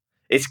doing?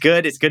 It's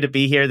good. It's good to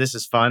be here. This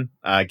is fun,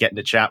 getting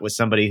to chat with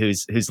somebody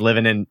who's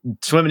swimming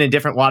in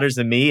different waters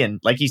than me. And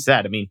like you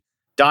said, I mean,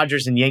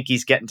 Dodgers and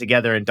Yankees getting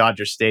together in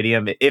Dodger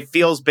Stadium. It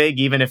feels big,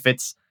 even if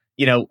it's,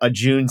 a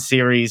June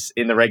series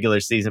in the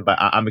regular season. But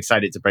I'm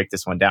excited to break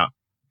this one down.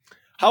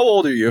 How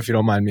old are you, if you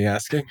don't mind me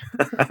asking?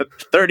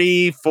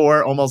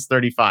 34, almost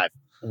 35.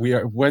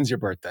 When's your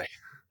birthday?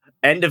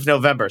 End of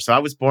November. So I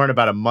was born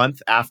about a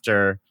month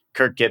after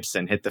Kirk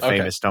Gibson hit the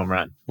famous home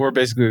run. We're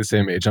basically the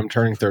same age. I'm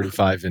turning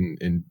 35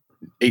 in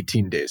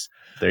 18 days.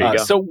 There you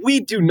go. So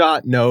we do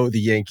not know the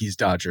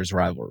Yankees-Dodgers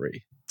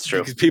rivalry. It's true.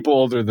 Because people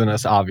older than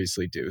us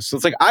obviously do. So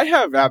it's like, I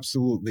have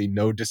absolutely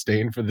no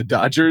disdain for the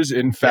Dodgers.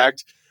 In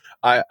fact,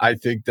 I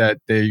think that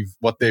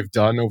what they've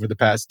done over the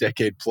past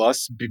decade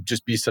plus,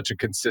 be such a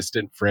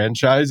consistent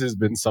franchise has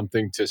been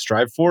something to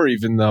strive for,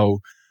 even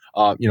though,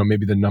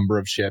 maybe the number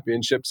of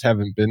championships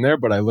haven't been there.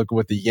 But I look at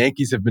what the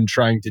Yankees have been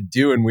trying to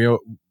do, and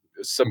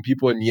some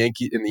people in the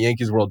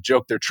Yankees world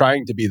joke they're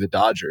trying to be the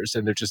Dodgers,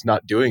 and they're just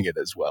not doing it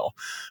as well.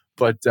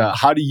 But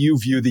how do you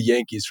view the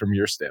Yankees from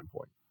your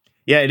standpoint?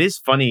 Yeah, it is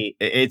funny.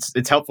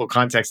 It's helpful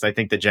context, I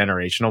think, the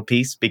generational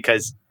piece,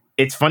 because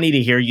it's funny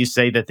to hear you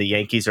say that the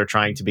Yankees are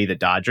trying to be the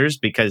Dodgers,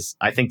 because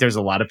I think there's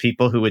a lot of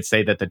people who would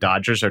say that the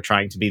Dodgers are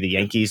trying to be the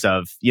Yankees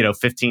of,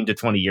 15 to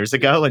 20 years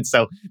ago. And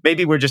so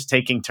maybe we're just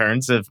taking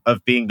turns of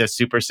being the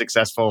super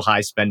successful,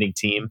 high spending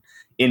team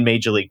in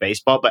Major League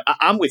Baseball. But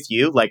I'm with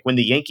you. Like, when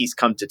the Yankees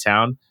come to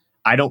town,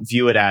 I don't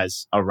view it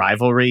as a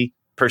rivalry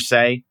per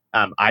se.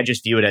 I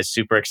just view it as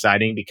super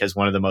exciting, because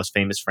one of the most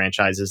famous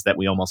franchises that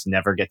we almost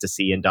never get to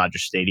see in Dodger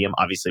Stadium.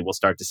 Obviously, we'll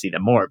start to see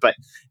them more, but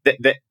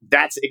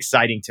that's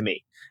exciting to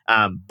me.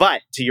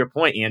 But to your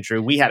point,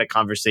 Andrew, we had a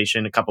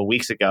conversation a couple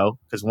weeks ago,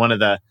 because one of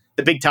the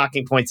big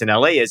talking points in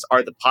LA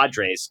are the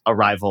Padres a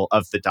rival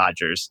of the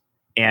Dodgers?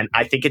 And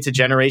I think it's a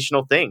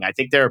generational thing. I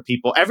think there are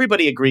people,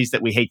 everybody agrees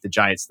that we hate the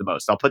Giants the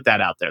most. I'll put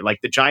that out there. Like,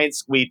 the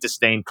Giants, we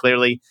disdain.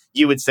 Clearly,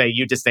 you would say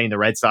you disdain the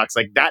Red Sox.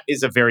 Like, that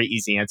is a very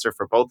easy answer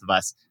for both of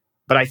us.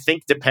 But I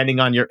think depending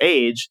on your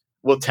age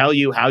will tell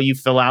you how you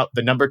fill out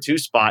the number 2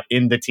 spot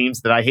in the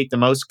teams that I hate the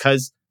most.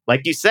 Because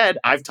like you said,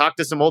 I've talked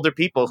to some older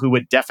people who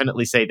would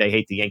definitely say they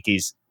hate the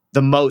Yankees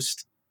the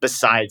most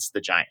besides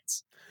the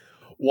Giants.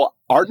 Well,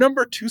 our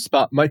number 2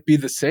 spot might be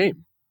the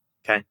same.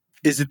 Okay.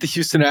 Is it the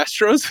Houston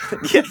Astros?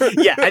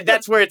 Yeah,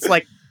 that's where it's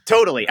like,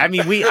 totally. I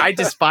mean, I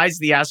despise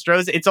the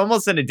Astros. It's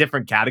almost in a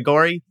different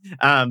category,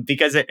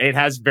 because it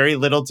has very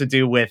little to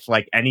do with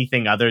like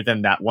anything other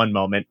than that one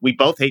moment. We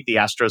both hate the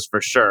Astros for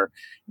sure.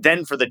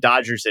 Then for the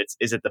Dodgers,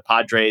 is it the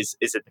Padres?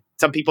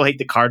 Some people hate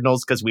the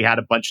Cardinals because we had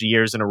a bunch of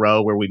years in a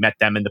row where we met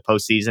them in the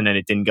postseason and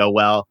it didn't go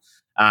well.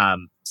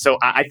 So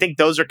I think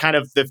those are kind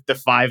of the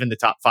 5 in the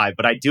top 5.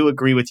 But I do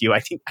agree with you. I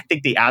think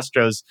the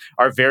Astros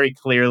are very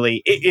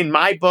clearly, in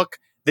my book,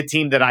 the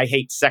team that I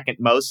hate second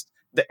most.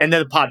 And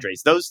then the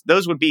Padres,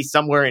 those would be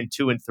somewhere in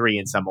 2 and 3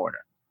 in some order.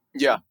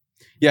 Yeah.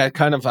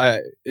 Kind of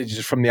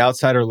just from the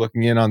outsider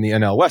looking in on the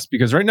NL West,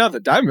 because right now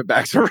the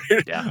Diamondbacks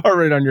are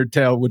right on your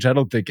tail, which I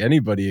don't think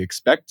anybody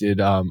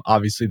expected.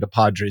 Obviously, the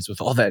Padres with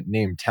all that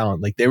name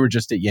talent, like they were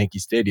just at Yankee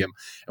Stadium,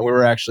 and we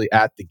were actually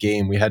at the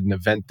game. We had an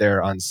event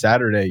there on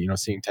Saturday.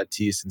 Seeing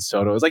Tatis and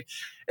Soto. It was like,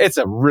 it's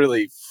a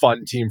really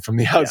fun team from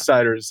the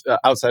outsider's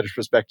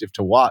perspective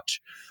to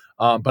watch.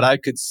 But I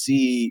could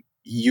see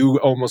you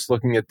almost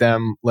looking at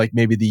them like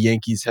maybe the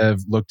Yankees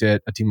have looked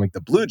at a team like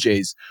the Blue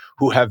Jays,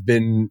 who have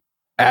been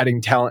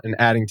adding talent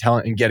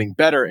and getting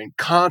better and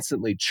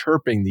constantly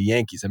chirping the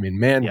Yankees. I mean,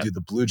 man, do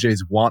the Blue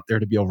Jays want there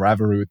to be a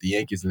rivalry with the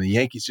Yankees, and the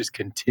Yankees just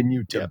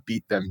continue to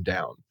beat them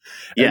down.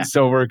 Yeah. And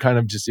so we're kind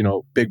of just,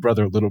 big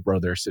brother, little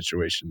brother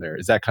situation there.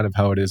 Is that kind of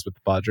how it is with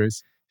the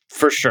Padres?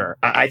 For sure.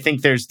 I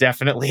think there's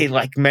definitely,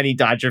 like many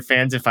Dodger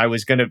fans, if I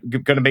was gonna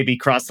maybe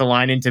cross the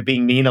line into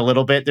being mean a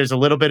little bit, there's a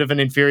little bit of an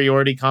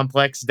inferiority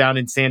complex down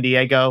in San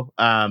Diego,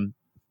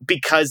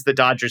 because the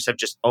Dodgers have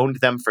just owned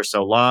them for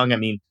so long. I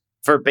mean,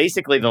 for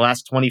basically the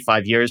last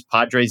 25 years,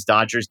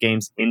 Padres-Dodgers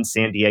games in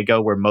San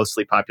Diego were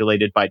mostly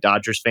populated by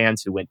Dodgers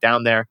fans who went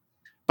down there.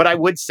 But I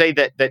would say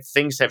that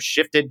things have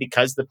shifted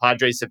because the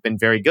Padres have been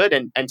very good.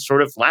 And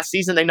sort of last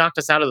season, they knocked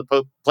us out of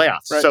the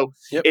playoffs. Right. So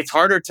it's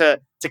harder to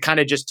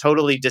kind of just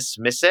totally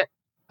dismiss it,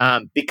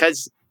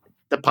 because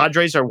the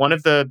Padres are one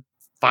of the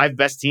 5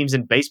 best teams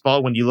in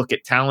baseball when you look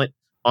at talent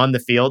on the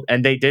field.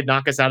 And they did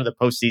knock us out of the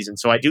postseason.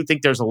 So I do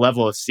think there's a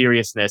level of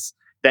seriousness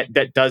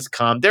that does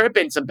come. There have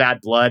been some bad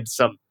blood,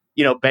 some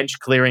bench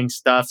clearing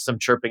stuff, some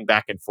chirping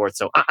back and forth.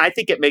 So I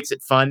think it makes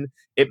it fun.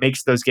 It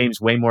makes those games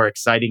way more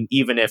exciting,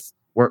 even if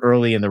we're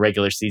early in the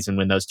regular season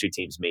when those two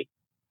teams meet.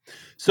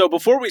 So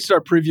before we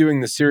start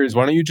previewing the series,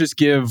 why don't you just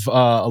give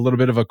a little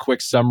bit of a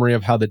quick summary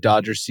of how the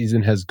Dodgers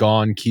season has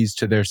gone, keys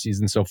to their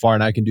season so far,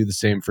 and I can do the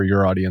same for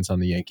your audience on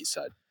the Yankees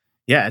side.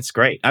 Yeah, it's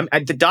great.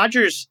 The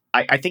Dodgers,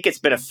 I think it's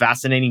been a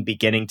fascinating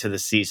beginning to the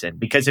season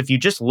because if you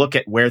just look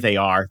at where they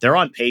are, they're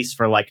on pace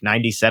for like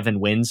 97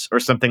 wins or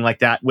something like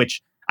that,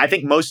 which I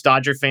think most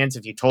Dodger fans,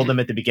 if you told them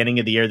at the beginning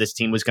of the year this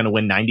team was going to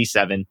win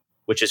 97,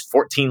 which is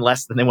 14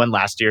 less than they won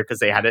last year because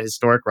they had a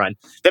historic run,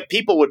 that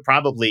people would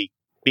probably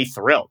be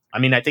thrilled. I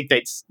mean, I think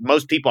that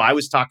most people I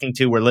was talking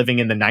to were living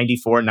in the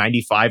 94,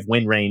 95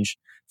 win range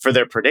for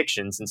their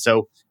predictions. And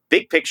so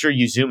big picture,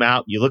 you zoom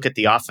out, you look at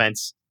the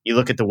offense, you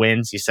look at the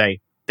wins, you say,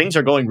 things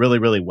are going really,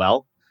 really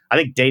well. I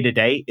think day to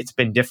day, it's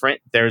been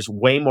different. There's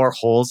way more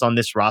holes on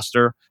this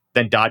roster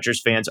than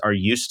Dodgers fans are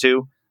used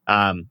to.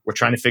 We're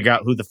trying to figure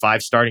out who the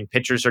 5 starting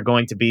pitchers are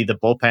going to be. The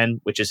bullpen,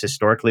 which is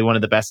historically one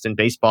of the best in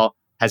baseball,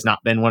 has not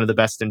been one of the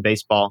best in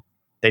baseball.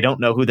 They don't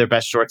know who their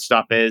best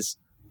shortstop is.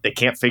 They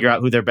can't figure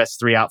out who their best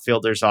 3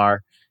 outfielders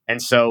are.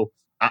 And so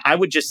I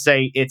would just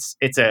say it's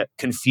a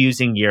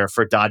confusing year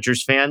for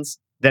Dodgers fans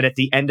that at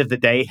the end of the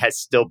day has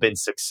still been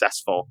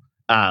successful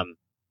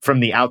from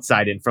the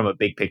outside and from a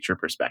big picture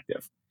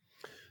perspective.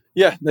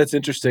 Yeah, that's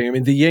interesting. I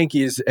mean, the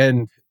Yankees,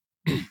 and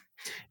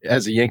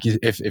as a Yankees,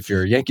 if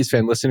you're a Yankees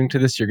fan listening to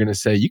this, you're going to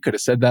say, you could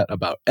have said that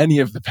about any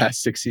of the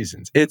past 6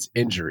 seasons. It's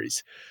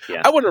injuries.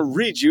 Yeah. I want to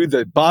read you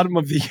the bottom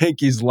of the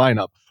Yankees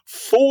lineup,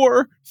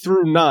 4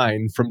 through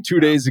 9 from 2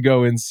 days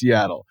ago in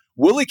Seattle.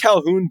 Willie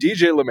Calhoun,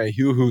 DJ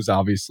LeMahieu, who's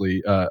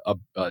obviously a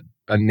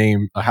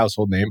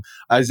household name,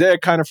 Isaiah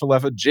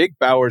Kiner-Falefa, Jake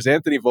Bauers,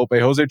 Anthony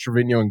Volpe, Jose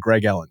Trevino, and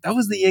Greg Allen. That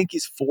was the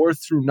Yankees 4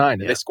 through 9,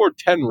 and they scored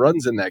 10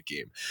 runs in that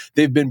game.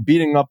 They've been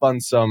beating up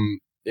on some,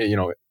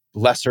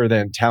 lesser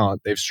than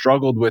talent. They've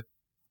struggled with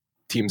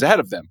teams ahead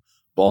of them,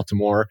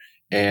 Baltimore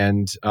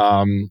and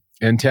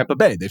Tampa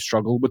Bay. They've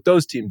struggled with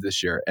those teams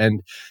this year,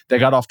 and they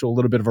got off to a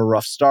little bit of a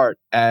rough start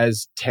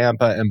as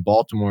Tampa and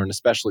Baltimore, and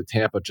especially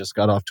Tampa, just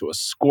got off to a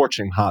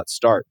scorching hot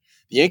start.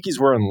 The Yankees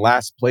were in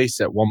last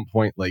place at one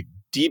point, like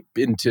deep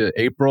into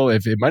April.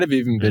 If it might have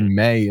even been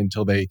May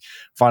until they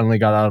finally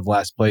got out of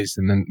last place,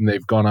 and then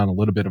they've gone on a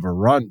little bit of a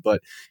run.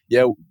 But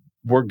yeah,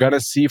 we're going to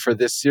see for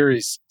this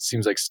series,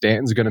 seems like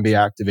Stanton's going to be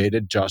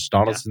activated. Josh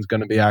Donaldson's going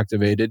to be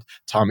activated.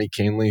 Tommy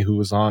Kahnle, who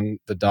was on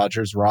the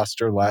Dodgers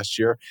roster last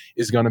year,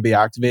 is going to be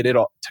activated.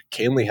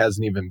 Kahnle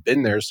hasn't even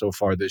been there so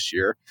far this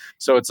year.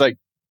 So it's like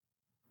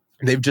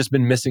they've just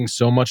been missing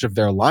so much of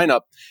their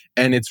lineup.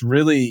 And it's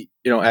really,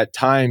 at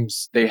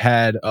times they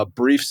had a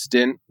brief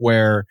stint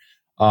where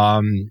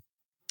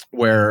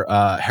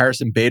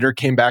Harrison Bader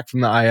came back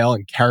from the IL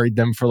and carried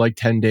them for like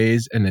 10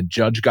 days. And then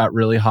Judge got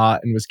really hot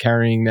and was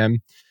carrying them.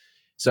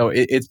 So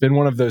it's been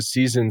one of those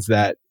seasons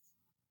that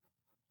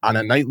on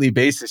a nightly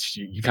basis,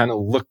 you kind of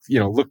look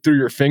through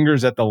your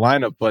fingers at the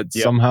lineup, but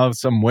somehow,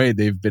 some way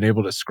they've been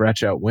able to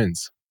scratch out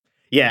wins.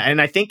 Yeah.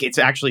 And I think it's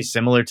actually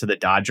similar to the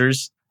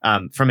Dodgers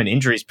from an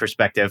injuries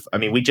perspective. I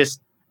mean, we just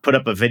put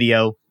up a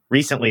video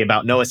recently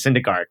about Noah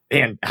Syndergaard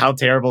and how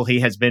terrible he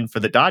has been for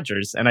the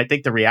Dodgers. And I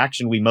think the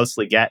reaction we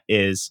mostly get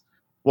is,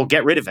 well,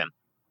 get rid of him.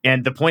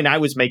 And the point I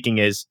was making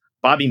is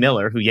Bobby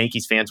Miller, who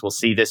Yankees fans will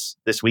see this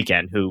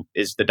weekend, who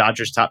is the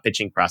Dodgers' top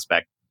pitching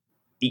prospect.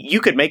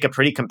 You could make a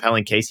pretty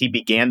compelling case. He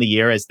began the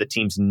year as the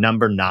team's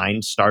number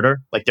 9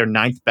 starter, like their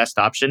 9th best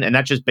option. And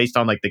that's just based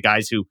on like the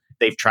guys who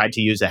they've tried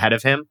to use ahead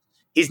of him.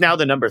 He's now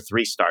the number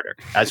 3 starter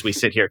as we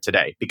sit here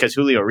today because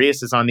Julio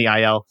Urias is on the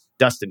IL.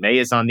 Dustin May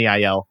is on the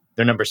IL.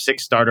 Their number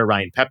 6 starter,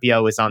 Ryan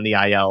Pepio, is on the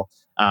IL.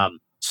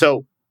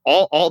 So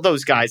all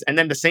those guys. And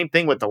then the same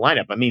thing with the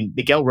lineup. I mean,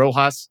 Miguel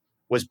Rojas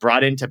was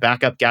brought in to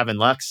back up Gavin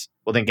Lux.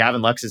 Well, then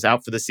Gavin Lux is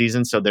out for the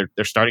season. So they're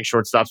starting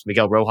shortstops.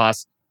 Miguel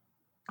Rojas,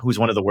 who's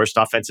one of the worst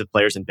offensive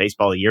players in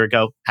baseball a year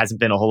ago, hasn't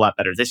been a whole lot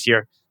better this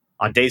year.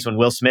 On days when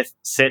Will Smith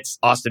sits,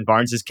 Austin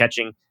Barnes is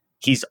catching.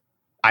 He's,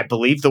 I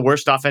believe, the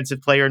worst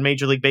offensive player in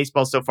Major League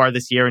Baseball so far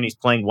this year, and he's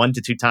playing 1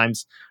 to 2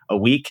 times a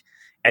week.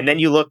 And then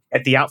you look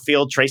at the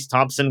outfield, Trace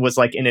Thompson was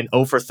like in an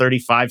 0 for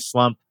 35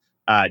 slump.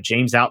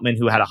 James Outman,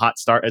 who had a hot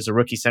start as a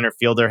rookie center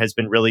fielder, has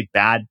been really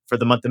bad for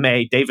the month of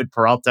May. David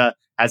Peralta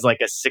has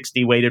like a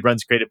 60 weighted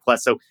runs created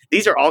plus. So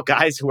these are all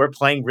guys who are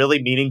playing really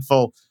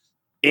meaningful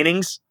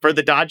innings for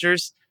the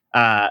Dodgers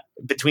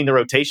between the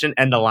rotation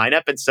and the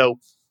lineup. And so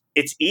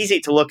it's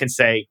easy to look and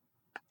say,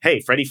 hey,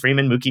 Freddie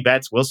Freeman, Mookie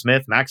Betts, Will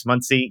Smith, Max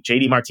Muncy,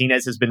 JD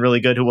Martinez has been really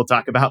good, who we'll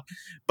talk about.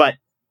 But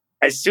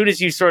as soon as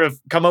you sort of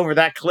come over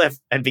that cliff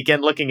and begin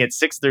looking at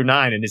 6 through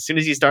 9, and as soon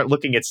as you start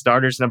looking at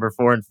starters number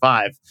 4 and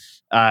 5,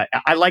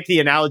 I like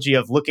the analogy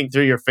of looking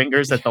through your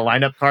fingers at the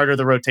lineup card or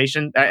the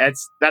rotation.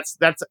 That's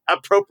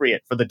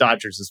appropriate for the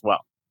Dodgers as well.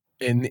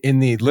 In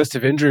the list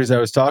of injuries I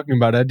was talking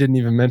about, I didn't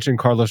even mention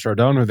Carlos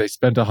Rodon, who they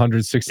spent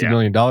 $160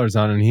 million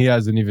on,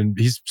 and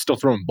he's still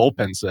throwing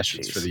bullpen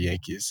sessions for the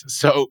Yankees.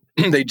 So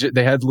they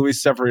had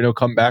Luis Severino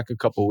come back a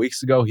couple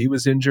weeks ago. He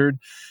was injured.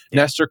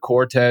 Nestor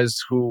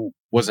Cortes, who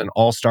was an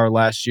all-star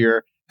last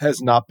year,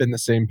 has not been the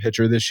same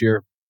pitcher this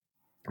year.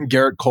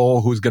 Gerrit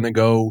Cole, who's going to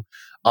go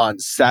on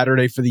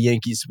Saturday for the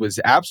Yankees, was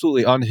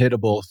absolutely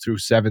unhittable through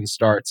 7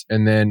 starts.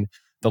 And then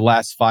the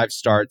last 5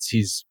 starts,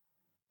 he's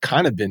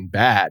kind of been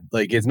bad.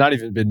 Like, it's not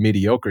even been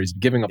mediocre. He's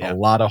giving up a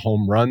lot of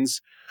home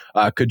runs.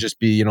 Could just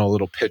be, a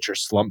little pitcher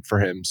slump for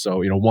him.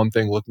 So, one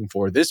thing looking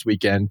for this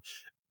weekend,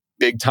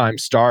 big time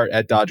start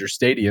at Dodger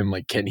Stadium.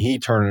 Like, can he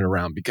turn it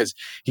around? Because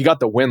he got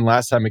the win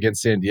last time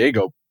against San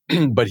Diego,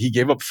 but he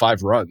gave up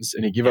 5 runs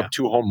and he gave up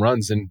 2 home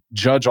runs. And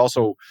Judge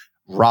also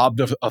robbed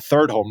a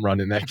 3rd home run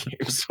in that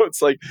game. So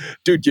it's like,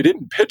 dude, you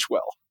didn't pitch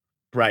well.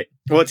 Right.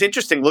 Well, it's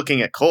interesting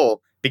looking at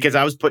Cole because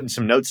I was putting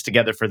some notes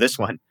together for this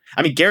one.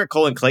 I mean, Gerrit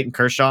Cole and Clayton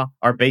Kershaw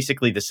are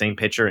basically the same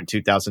pitcher in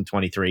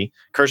 2023.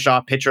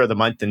 Kershaw, pitcher of the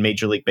month in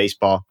Major League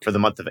Baseball for the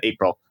month of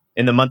April.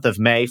 In the month of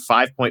May,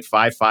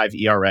 5.55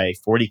 ERA,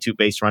 42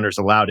 base runners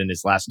allowed in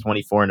his last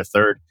 24 and a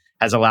third,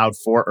 has allowed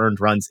 4 earned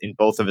runs in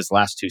both of his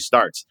last 2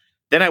 starts.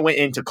 Then I went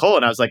into Cole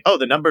and I was like, oh,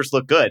 the numbers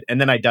look good. And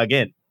then I dug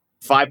in.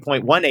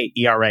 5.18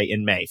 ERA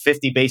in May,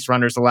 50 base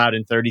runners allowed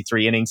in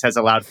 33 innings, has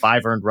allowed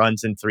 5 earned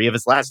runs in 3 of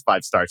his last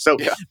 5 starts. So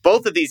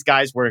both of these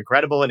guys were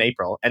incredible in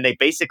April, and they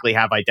basically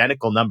have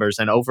identical numbers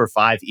and over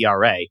 5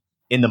 ERA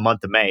in the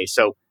month of May.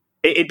 So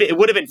it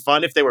would have been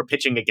fun if they were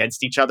pitching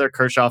against each other,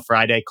 Kershaw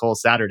Friday, Cole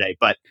Saturday.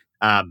 But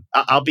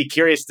I'll be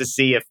curious to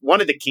see if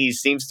one of the keys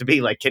seems to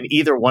be, like, can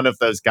either one of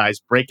those guys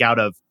break out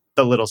of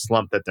the little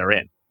slump that they're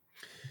in?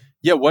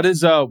 Yeah, what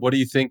do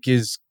you think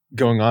is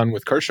going on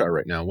with Kershaw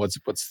right now? What's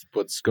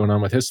going on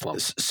with his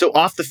slump? So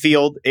off the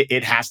field,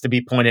 it has to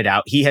be pointed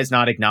out, he has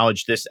not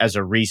acknowledged this as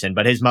a reason,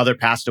 but his mother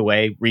passed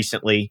away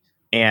recently,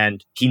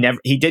 and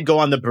he did go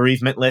on the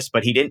bereavement list,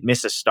 but he didn't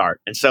miss a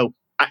start. And so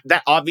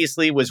that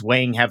obviously was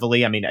weighing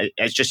heavily. I mean,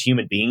 as just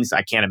human beings,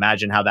 I can't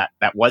imagine how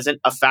that wasn't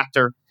a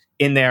factor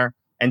in there.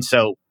 And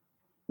so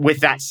with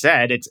that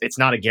said, it's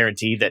not a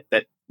guarantee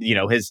that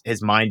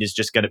his mind is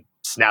just going to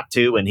snap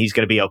to and he's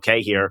going to be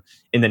okay here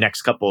in the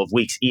next couple of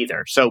weeks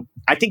either. So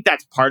I think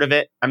that's part of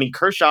it. I mean,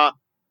 Kershaw,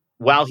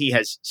 while he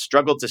has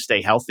struggled to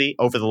stay healthy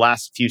over the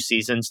last few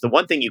seasons, the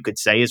one thing you could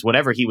say is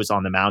whenever he was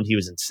on the mound, he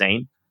was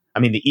insane. I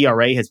mean, the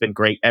ERA has been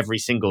great every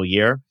single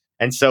year.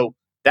 And so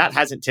that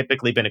hasn't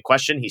typically been a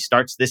question. He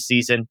starts this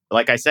season.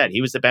 Like I said,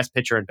 he was the best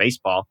pitcher in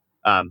baseball,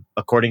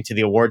 according to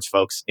the awards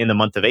folks, in the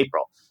month of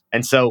April.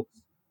 And so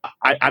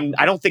I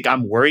don't think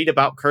I'm worried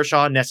about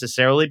Kershaw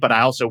necessarily, but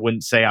I also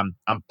wouldn't say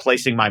I'm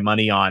placing my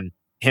money on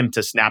him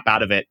to snap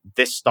out of it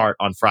this start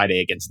on Friday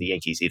against the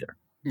Yankees either.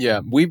 Yeah,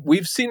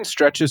 we've seen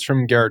stretches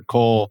from Gerrit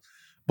Cole,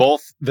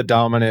 both the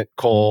dominant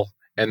Cole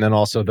and then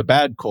also the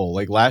bad Cole.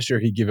 Like last year,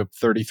 he gave up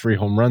 33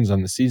 home runs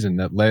on the season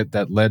that led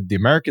the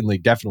American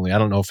League. Definitely, I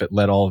don't know if it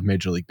led all of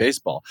Major League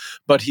Baseball,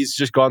 but he's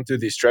just gone through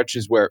these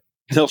stretches where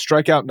he'll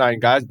strike out 9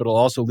 guys, but he'll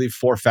also leave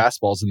 4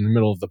 fastballs in the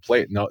middle of the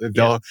plate.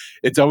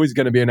 It's always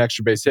going to be an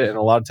extra base hit, and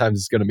a lot of times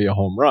it's going to be a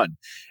home run.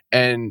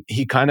 And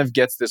he kind of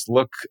gets this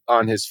look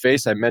on his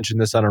face. I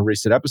mentioned this on a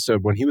recent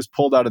episode. When he was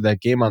pulled out of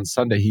that game on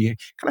Sunday, he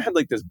kind of had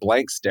like this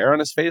blank stare on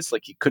his face,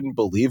 like he couldn't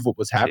believe what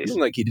was happening,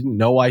 like he didn't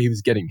know why he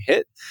was getting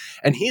hit.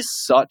 And he's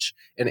such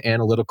an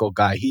analytical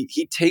guy.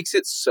 He takes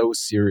it so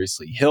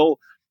seriously.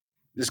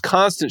 There's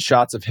constant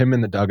shots of him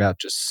in the dugout,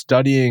 just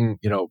studying,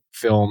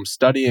 film,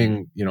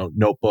 studying,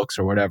 notebooks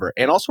or whatever,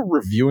 and also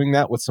reviewing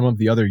that with some of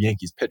the other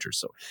Yankees pitchers.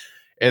 So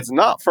it's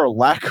not for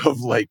lack of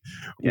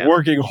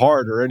working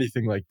hard or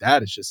anything like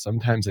that. It's just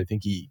sometimes I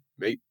think he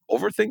may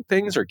overthink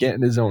things or get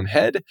in his own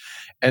head.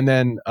 And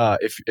then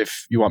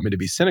if you want me to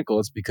be cynical,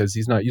 it's because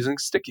he's not using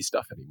sticky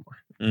stuff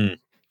anymore.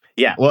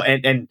 Yeah. Well,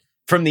 and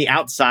from the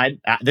outside,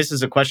 this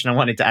is a question I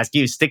wanted to ask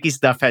you. Sticky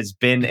stuff has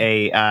been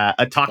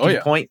a talking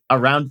point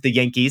around the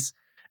Yankees.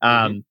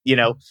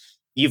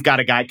 You've got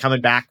a guy coming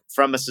back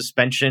from a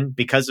suspension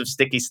because of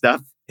sticky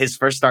stuff. His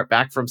first start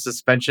back from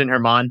suspension,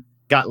 Herman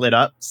got lit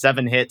up,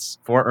 7 hits,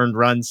 4 earned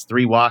runs,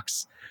 3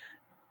 walks.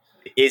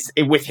 Is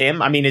it with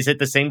him? I mean, is it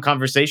the same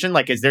conversation?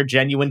 Like, is there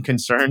genuine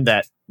concern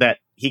that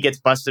he gets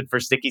busted for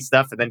sticky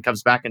stuff and then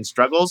comes back and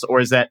struggles? Or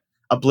is that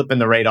a blip in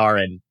the radar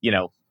and,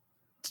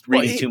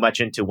 reading too much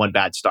into one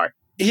bad start?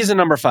 He's a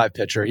number 5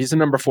 pitcher. He's a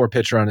number 4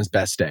 pitcher on his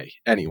best day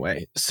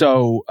anyway.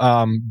 So,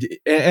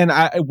 and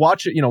I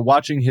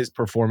watching his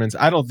performance,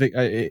 I don't think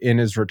in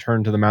his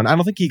return to the mound, I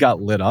don't think he got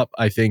lit up.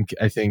 I think,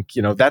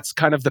 that's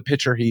kind of the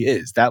pitcher he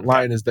is. That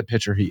line is the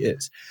pitcher he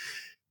is.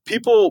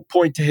 People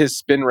point to his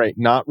spin rate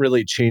not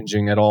really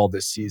changing at all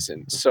this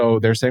season. So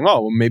they're saying,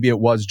 oh, well, maybe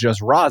it was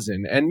just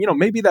rosin. And,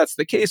 maybe that's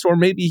the case, or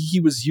maybe he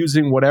was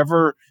using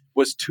whatever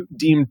was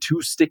deemed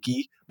too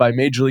sticky by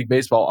Major League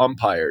Baseball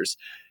umpires.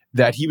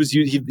 That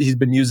he's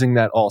been using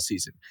that all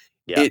season.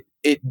 Yeah.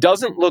 It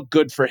doesn't look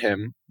good for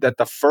him that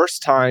the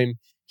first time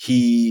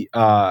he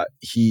got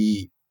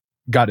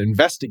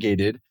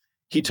investigated,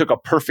 he took a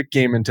perfect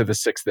game into the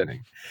 6th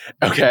inning.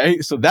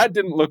 Okay, so that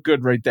didn't look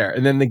good right there.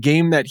 And then the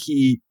game that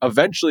he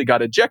eventually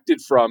got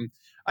ejected from,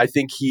 I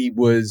think he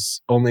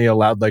was only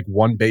allowed like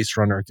 1 base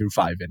runner through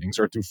 5 innings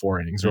or through 4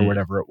 innings or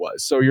whatever it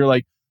was. So you're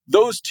like,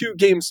 those 2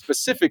 games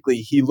specifically,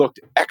 he looked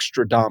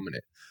extra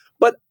dominant.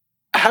 But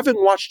having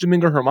watched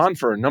Domingo Germán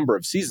for a number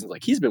of seasons,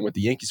 like he's been with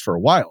the Yankees for a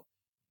while,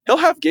 he'll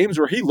have games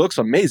where he looks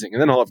amazing,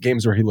 and then he'll have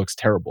games where he looks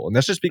terrible. And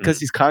that's just because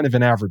he's kind of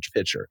an average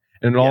pitcher.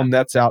 And it all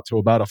nets out to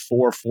about a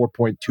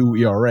 4.2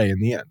 ERA in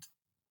the end.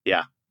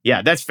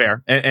 Yeah, that's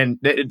fair. And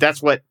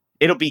that's what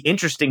it'll be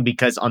interesting,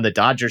 because on the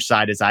Dodgers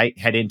side, as I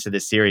head into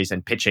this series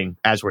and pitching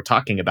as we're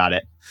talking about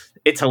it,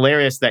 it's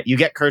hilarious that you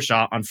get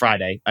Kershaw on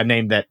Friday, a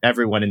name that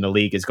everyone in the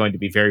league is going to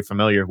be very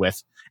familiar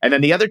with. And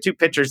then the other two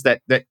pitchers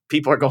that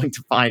people are going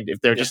to find,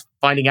 if they're just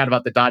finding out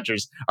about the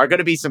Dodgers, are going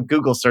to be some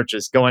Google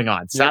searches going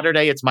on.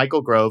 Saturday, it's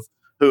Michael Grove,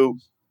 who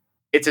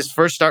it's his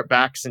first start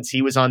back since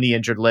he was on the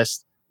injured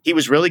list. He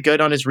was really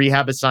good on his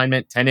rehab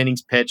assignment, 10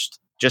 innings pitched,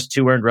 just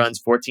 2 earned runs,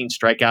 14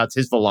 strikeouts.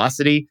 His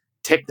velocity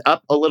ticked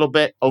up a little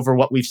bit over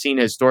what we've seen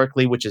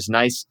historically, which is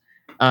nice.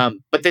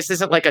 But this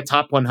isn't like a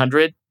top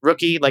 100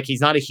 rookie. Like, he's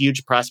not a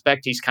huge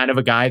prospect. He's kind of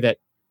a guy that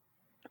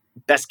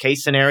best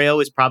case scenario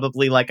is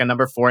probably like a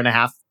number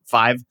 4.5,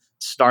 5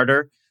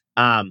 starter.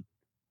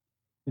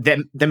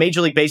 The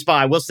Major League Baseball,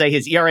 I will say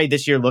his ERA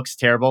this year looks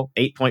terrible,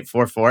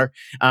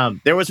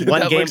 8.44. There was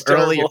one game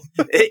earlier.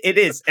 It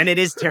is, and it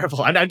is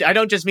terrible. I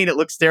don't just mean it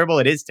looks terrible.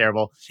 It is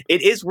terrible.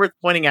 It is worth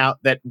pointing out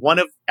that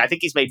I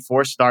think he's made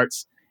 4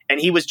 starts, and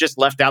he was just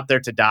left out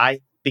there to die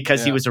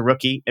because he was a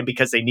rookie and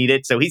because they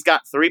needed. So he's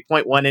got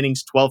 3.1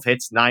 innings, 12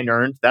 hits, 9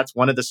 earned. That's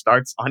one of the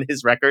starts on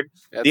his record.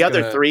 The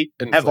other 3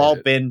 have all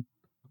been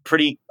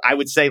pretty, I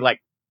would say, like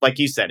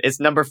you said, it's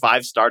number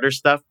 5 starter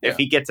stuff. If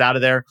he gets out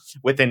of there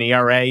with an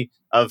ERA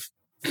of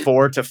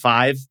 4 to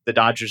 5, the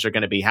Dodgers are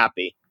going to be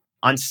happy.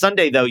 On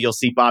Sunday, though, you'll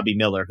see Bobby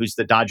Miller, who's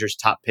the Dodgers'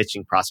 top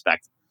pitching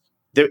prospect.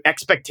 The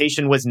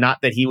expectation was not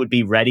that he would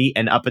be ready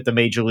and up at the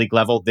major league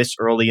level this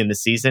early in the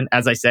season.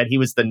 As I said, he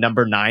was the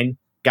number 9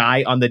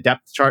 guy on the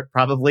depth chart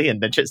probably,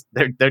 and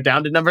they're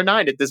down to number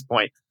 9 at this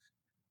point.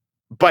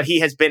 But he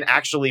has been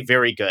actually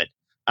very good.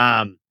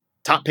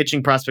 Top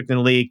pitching prospect in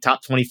the league,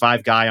 top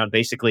 25 guy on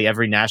basically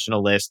every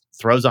national list,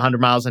 throws 100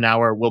 miles an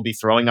hour, will be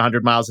throwing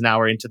 100 miles an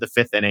hour into the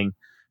 5th inning.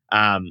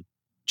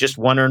 Just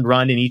 1 earned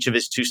run in each of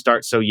his 2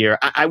 starts so year.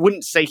 I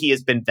wouldn't say he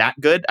has been that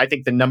good. I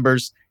think the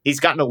numbers, he's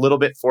gotten a little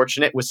bit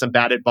fortunate with some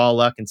batted ball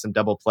luck and some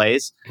double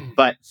plays.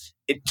 But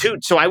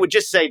so I would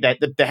just say that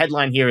the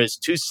headline here is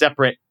 2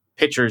 separate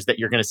pitchers that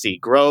you're going to see.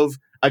 Grove,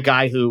 a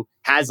guy who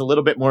has a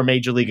little bit more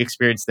major league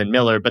experience than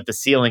Miller, but the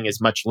ceiling is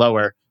much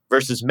lower,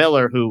 versus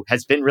Miller, who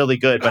has been really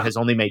good, but has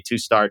only made 2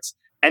 starts.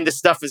 And the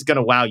stuff is going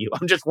to wow you.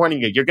 I'm just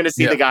warning you. You're going to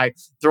see the guy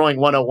throwing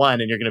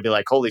 101, and you're going to be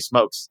like, holy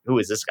smokes, who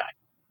is this guy?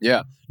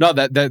 Yeah, no,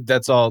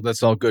 that's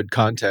all good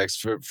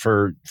context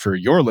for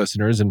your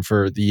listeners, and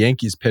for the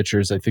Yankees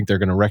pitchers. I think they're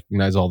going to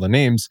recognize all the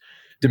names.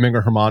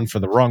 Domingo Germán for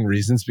the wrong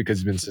reasons, because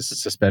he's been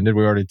suspended.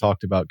 We already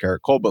talked about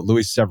Gerrit Cole, but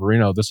Luis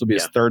Severino, this will be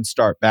his 3rd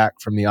start back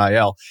from the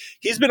IL.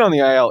 He's been on the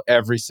IL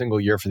every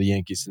single year for the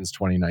Yankees since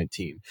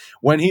 2019.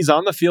 When he's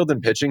on the field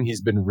and pitching,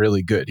 he's been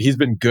really good. He's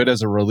been good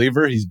as a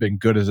reliever. He's been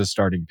good as a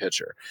starting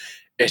pitcher.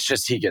 It's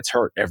just he gets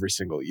hurt every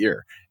single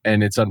year.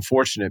 And it's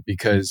unfortunate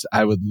because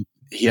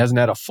he hasn't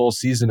had a full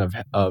season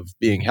of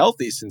being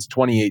healthy since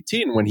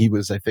 2018, when he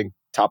was, I think,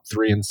 top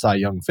 3 in Cy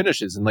Young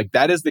finishes. And like,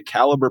 that is the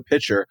caliber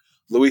pitcher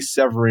Luis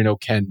Severino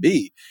can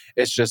be.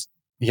 It's just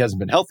he hasn't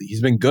been healthy.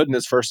 He's been good in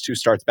his first 2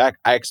 starts back.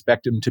 I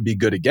expect him to be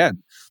good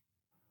again.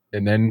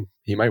 And then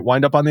he might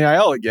wind up on the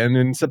IL again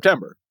in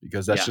September,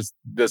 because that's just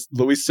this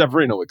Luis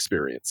Severino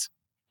experience.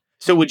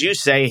 So would you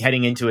say,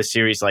 heading into a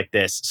series like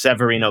this,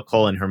 Severino,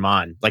 Cole, and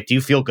Germán, like, do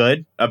you feel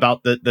good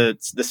about the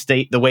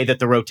state, the way that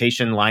the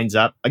rotation lines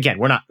up? Again,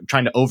 we're not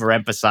trying to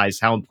overemphasize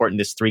how important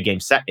this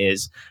 3-game set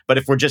is, but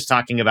if we're just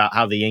talking about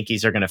how the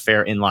Yankees are going to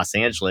fare in Los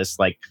Angeles,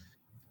 like,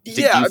 do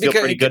you feel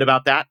pretty good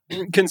about that?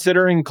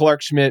 Considering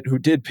Clark Schmidt, who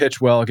did pitch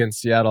well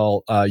against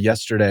Seattle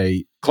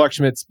yesterday, Clark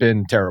Schmidt's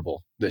been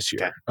terrible this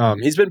year.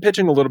 Okay. He's been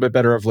pitching a little bit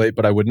better of late,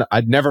 but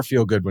I'd never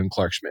feel good when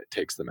Clark Schmidt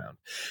takes the mound.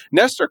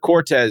 Nestor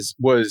Cortes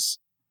was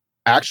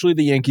actually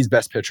the Yankees'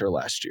 best pitcher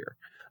last year,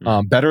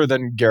 better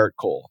than Gerrit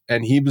Cole.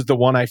 And he was the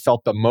one I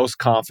felt the most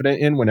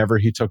confident in whenever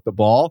he took the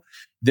ball.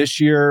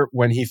 This year,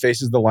 when he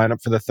faces the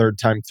lineup for the 3rd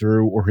time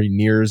through, or he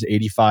nears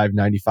 85,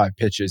 95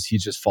 pitches, he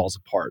just falls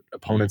apart.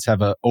 Opponents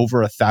have over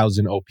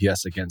 1,000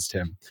 OPS against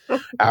him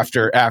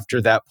after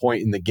that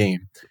point in the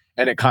game.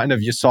 And it kind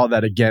of, you saw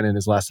that again in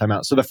his last time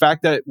out. So the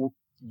fact that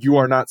you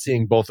are not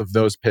seeing both of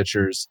those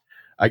pitchers,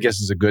 I guess,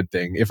 is a good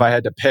thing. If I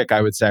had to pick,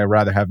 I would say I'd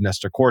rather have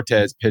Nestor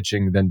Cortes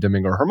pitching than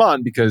Domingo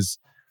Germán, because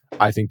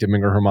I think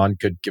Domingo Germán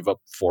could give up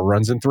 4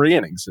 runs in 3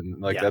 innings.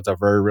 And that's a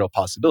very real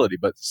possibility.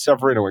 But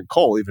Severino and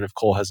Cole, even if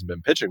Cole hasn't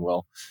been pitching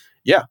well,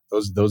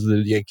 those are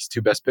the Yankees'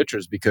 2 best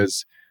pitchers,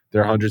 because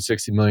their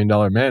 $160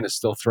 million man is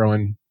still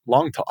throwing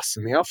long toss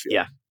in the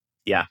outfield.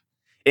 Yeah.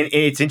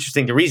 It's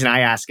interesting. The reason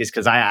I ask is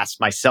because I asked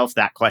myself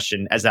that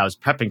question as I was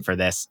prepping for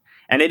this.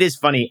 And it is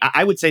funny.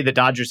 I would say the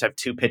Dodgers have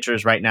 2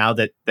 pitchers right now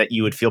that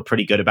you would feel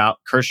pretty good about.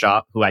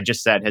 Kershaw, who I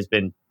just said has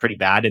been pretty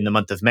bad in the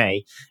month of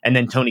May, and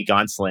then Tony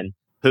Gonsolin,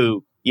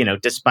 who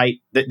despite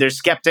there's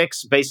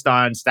skeptics based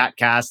on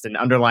StatCast and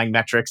underlying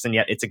metrics, and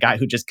yet it's a guy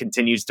who just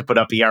continues to put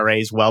up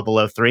ERAs well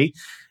below 3.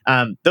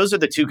 Those are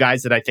the two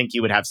guys that I think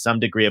you would have some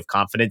degree of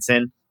confidence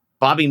in.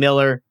 Bobby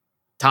Miller,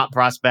 top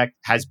prospect,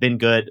 has been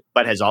good,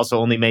 but has also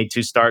only made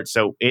 2 starts.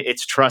 So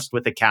it's trust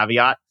with a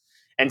caveat.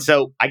 And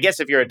so I guess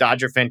if you're a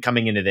Dodger fan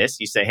coming into this,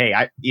 you say, hey,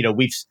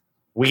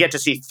 we get to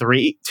see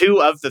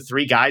 2 of the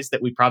 3 guys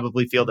that we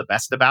probably feel the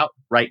best about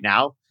right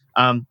now,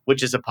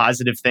 which is a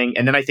positive thing.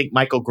 And then I think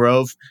Michael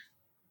Grove,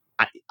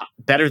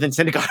 better than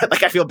Syndergaard.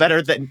 Like I feel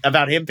better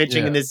about him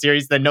pitching in this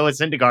series than Noah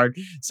Syndergaard.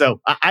 So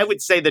I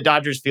would say the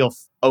Dodgers feel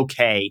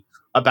okay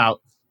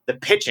about the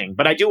pitching,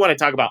 but I do want to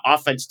talk about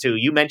offense too.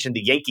 You mentioned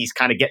the Yankees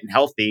kind of getting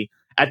healthy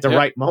at the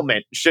right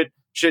moment. Should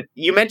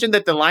you mentioned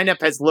that the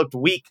lineup has looked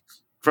weak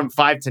from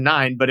 5 to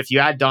 9, but if you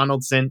add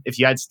Donaldson, if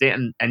you add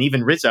Stanton, and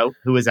even Rizzo,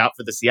 who was out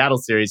for the Seattle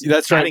series,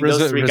 that's right. Adding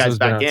those 3 guys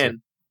back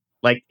in,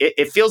 like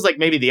it feels like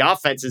maybe the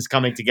offense is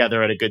coming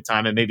together at a good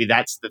time, and maybe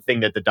that's the thing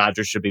that the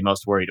Dodgers should be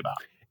most worried about.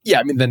 Yeah,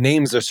 I mean, the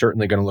names are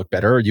certainly going to look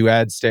better. You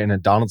add Stanton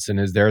and Donaldson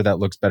is there. That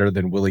looks better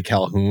than Willie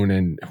Calhoun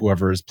and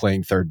whoever is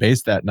playing third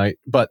base that night.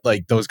 But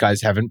like those guys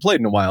haven't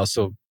played in a while,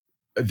 so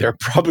they're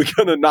probably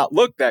going to not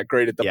look that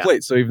great at the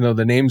plate. So even though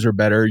the names are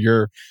better,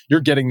 you're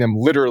getting them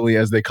literally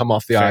as they come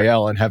off the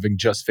IL and having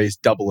just faced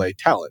AA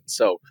talent.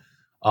 So,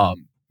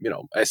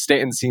 as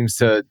Stanton seems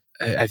to,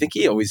 I think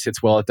he always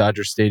hits well at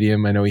Dodger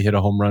Stadium. I know he hit a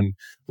home run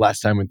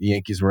last time when the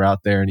Yankees were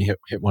out there, and he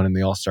hit one in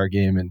the All-Star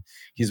game. And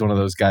he's one of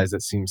those guys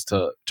that seems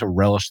to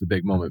relish the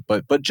big moment.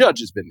 But Judge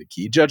has been the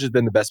key. Judge has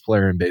been the best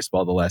player in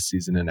baseball the last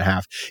season and a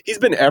half. He's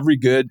been every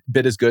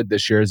bit as good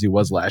this year as he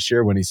was last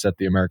year when he set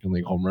the American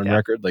League home run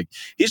record. Like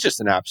he's just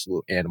an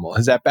absolute animal.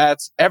 His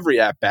at-bats, every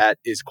at-bat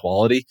is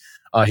quality.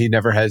 He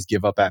never has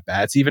give up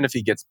at-bats. Even if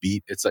he gets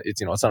beat, it's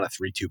not a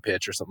 3-2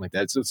 pitch or something like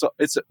that. So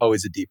it's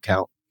always a deep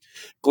count.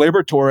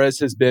 Gleyber Torres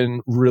has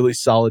been really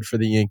solid for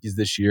the Yankees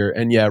this year.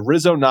 And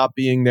Rizzo not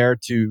being there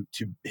to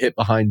hit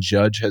behind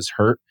Judge has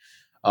hurt.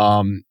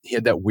 He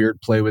had that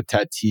weird play with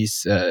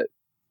Tatis.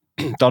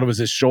 Thought it was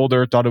his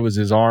shoulder, thought it was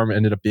his arm,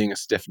 ended up being a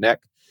stiff neck.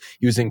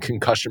 He was in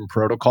concussion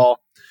protocol.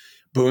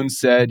 Boone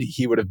said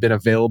he would have been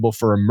available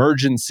for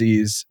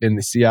emergencies in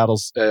the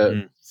Seattle's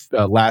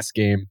last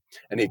game,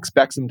 and he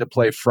expects him to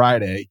play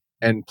Friday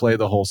and play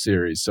the whole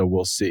series. So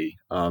we'll see.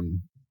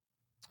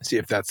 See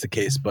if that's the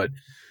case. But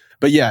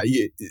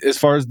as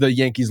far as the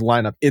Yankees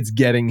lineup, it's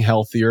getting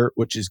healthier,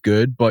 which is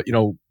good. But,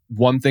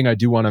 one thing I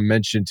do want to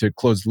mention to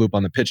close the loop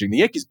on the pitching, the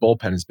Yankees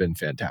bullpen has been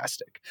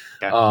fantastic.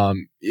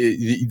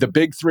 The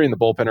big 3 in the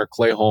bullpen are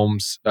Clay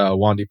Holmes,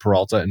 Wandy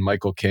Peralta, and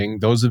Michael King.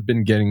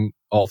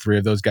 All 3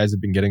 of those guys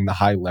have been getting the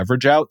high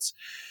leverage outs.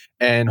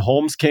 And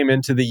Holmes came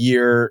into the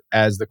year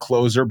as the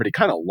closer, but he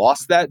kind of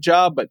lost that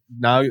job. But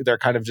now they're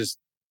kind of just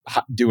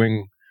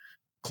doing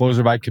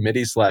closer by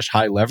committee /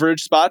 high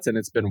leverage spots, and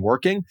it's been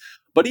working.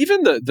 But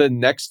even the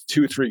next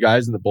 2-3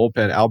 guys in the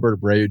bullpen,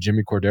 Albert Abreu,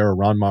 Jimmy Cordero,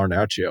 Ron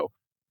Marinaccio,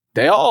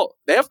 they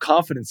have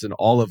confidence in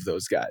all of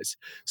those guys.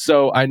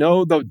 So I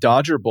know the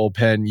Dodger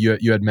bullpen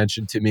you had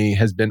mentioned to me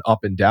has been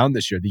up and down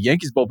this year. The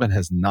Yankees bullpen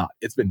has not.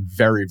 It's been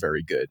very,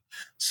 very good.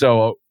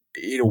 So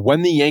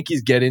when the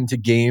Yankees get into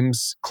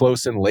games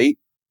close and late,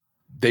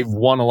 they've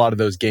won a lot of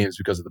those games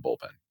because of the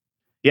bullpen.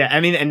 Yeah, I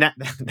mean, and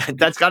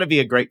that's got to be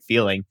a great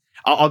feeling.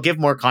 I'll give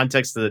more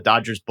context to the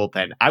Dodgers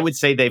bullpen. I would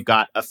say they've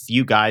got a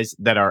few guys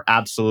that are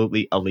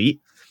absolutely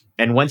elite.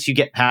 And once you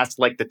get past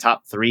like the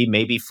top 3,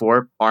 maybe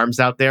 4 arms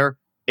out there,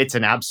 it's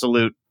an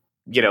absolute,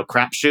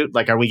 crapshoot.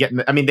 Like,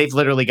 they've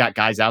literally got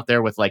guys out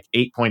there with like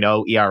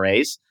 8.0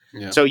 ERAs.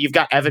 Yeah. So you've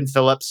got Evan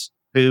Phillips,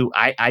 who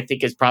I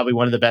think is probably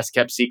one of the best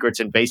kept secrets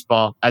in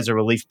baseball as a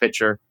relief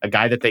pitcher, a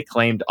guy that they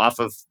claimed off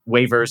of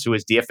waivers who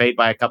was DFA'd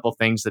by a couple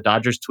things. The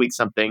Dodgers tweaked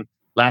something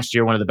last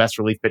year, one of the best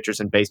relief pitchers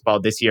in baseball.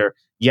 This year,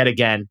 yet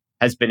again,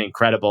 has been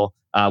incredible.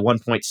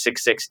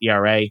 1.66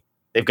 ERA.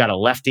 They've got a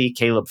lefty,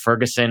 Caleb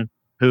Ferguson,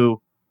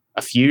 who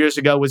a few years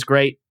ago was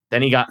great.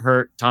 Then he got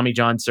hurt, Tommy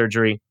John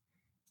surgery,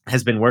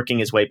 has been working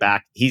his way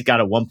back. He's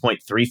got a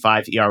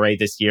 1.35 ERA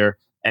this year.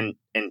 And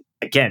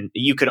again,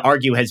 you could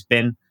argue has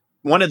been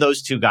one of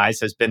those 2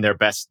 guys has been their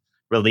best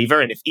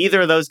reliever. And if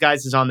either of those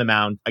guys is on the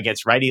mound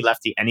against righty,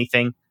 lefty,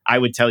 anything, I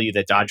would tell you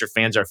that Dodger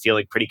fans are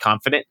feeling pretty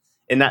confident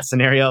in that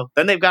scenario.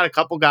 Then they've got a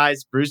couple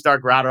guys, Brusdar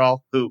Graterol,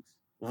 who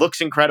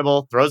looks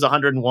incredible, throws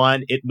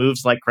 101, it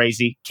moves like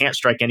crazy, can't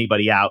strike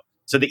anybody out.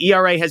 So the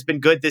ERA has been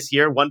good this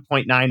year,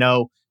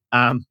 1.90.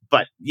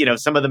 But,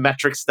 some of the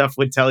metric stuff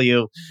would tell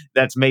you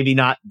that's maybe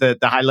not the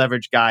high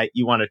leverage guy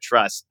you want to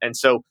trust. And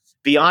so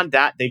beyond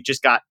that, they've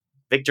just got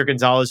Victor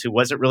Gonzalez, who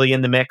wasn't really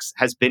in the mix,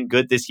 has been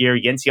good this year.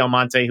 Yency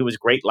Almonte, who was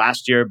great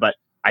last year, but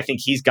I think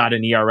he's got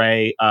an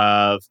ERA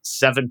of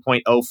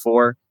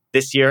 7.04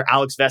 this year.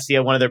 Alex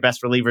Vesia, one of their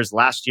best relievers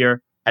last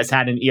year, has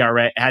an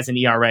ERA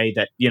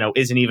that,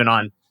 isn't even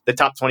on the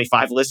top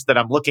 25 list that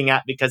I'm looking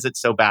at because it's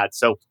so bad.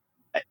 So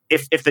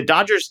if the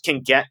Dodgers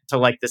can get to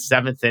like the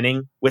 7th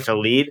inning with a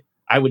lead,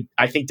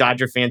 I think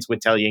Dodger fans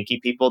would tell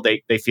Yankee people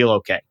they feel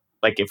okay.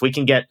 Like if we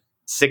can get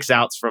 6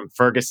 outs from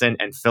Ferguson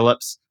and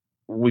Phillips,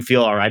 we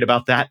feel all right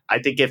about that. I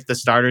think if the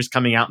starter's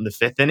coming out in the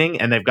 5th inning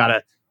and they've got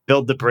to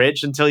build the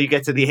bridge until you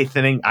get to the 8th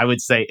inning, I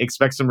would say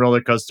expect some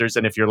roller coasters.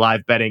 And if you're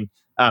live betting,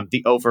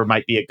 the over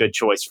might be a good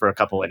choice for a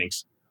couple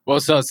innings. Well,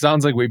 so it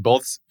sounds like we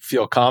both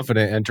feel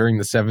confident entering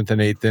the 7th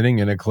and 8th inning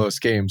in a close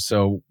game.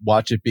 So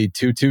watch it be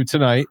 2-2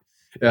 tonight,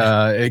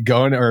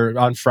 going or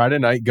on Friday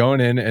night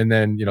going in, and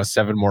then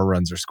 7 more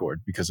runs are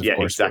scored because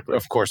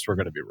of course we're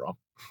going to be wrong.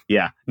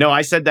 Yeah, no,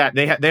 I said that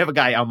they have a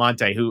guy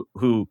Almonte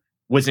who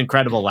was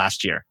incredible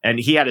last year, and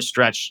he had a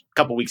stretch a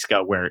couple weeks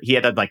ago where he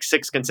had like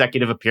 6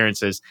 consecutive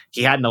appearances.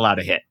 He hadn't allowed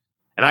a hit.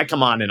 And I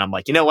come on and I'm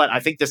like, you know what? I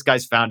think this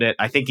guy's found it.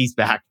 I think he's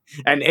back.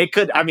 And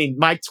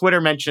my Twitter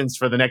mentions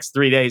for the next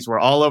 3 days were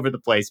all over the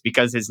place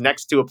because his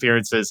next 2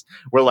 appearances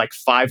were like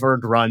 5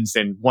 earned runs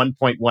in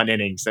 1.1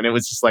 innings. And it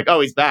was just like,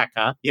 oh, he's back,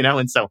 huh?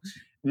 And so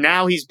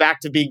now he's back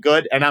to be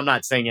good. And I'm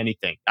not saying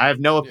anything. I have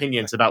no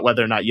opinions about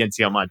whether or not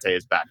Yency Almonte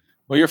is back.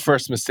 Well, your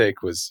first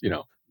mistake was,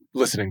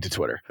 listening to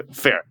Twitter.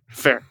 Fair.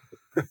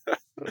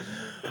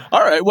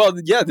 All right. Well,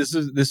 yeah, this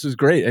was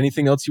great.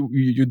 Anything else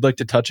you'd like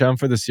to touch on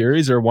for the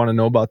series or want to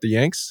know about the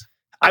Yanks?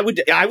 I would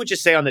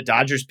just say on the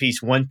Dodgers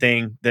piece, one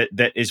thing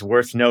that is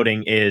worth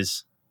noting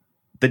is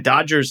the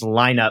Dodgers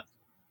lineup.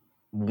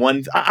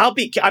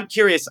 I'm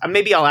curious.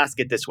 Maybe I'll ask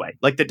it this way: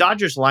 like the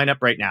Dodgers lineup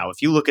right now,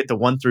 if you look at the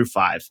 1 through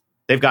 5,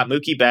 they've got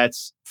Mookie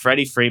Betts,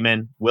 Freddie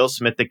Freeman, Will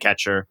Smith the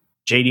catcher,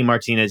 JD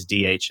Martinez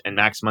DH, and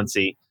Max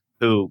Muncy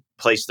who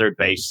plays third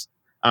base.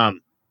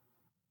 I'm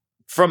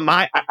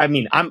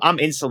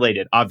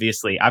insulated,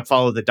 obviously. I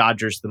follow the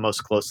Dodgers the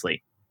most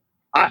closely.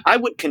 I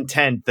would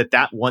contend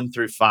that 1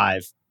 through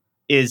 5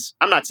 is,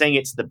 I'm not saying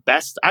it's the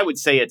best. I would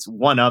say it's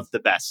one of the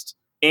best.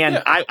 And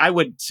yeah. I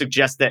would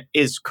suggest that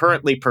is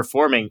currently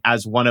performing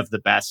as one of the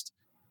best.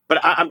 But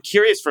I'm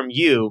curious from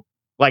you,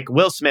 like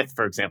Will Smith,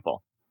 for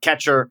example,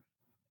 catcher.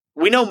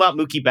 We know about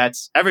Mookie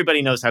Betts.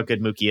 Everybody knows how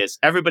good Mookie is.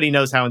 Everybody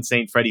knows how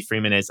insane Freddie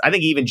Freeman is. I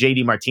think even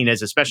JD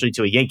Martinez, especially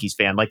to a Yankees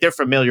fan, like they're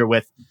familiar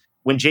with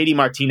when JD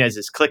Martinez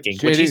is clicking,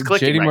 which he's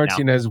clicking JD right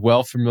Martinez, now.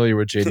 Well familiar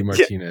with JD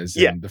Martinez,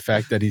 and the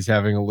fact that he's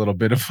having a little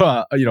bit of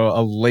a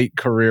late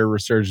career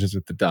resurgence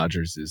with the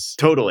Dodgers is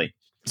totally.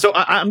 So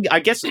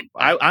I guess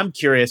I'm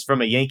curious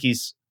from a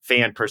Yankees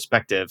fan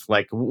perspective,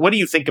 like what do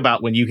you think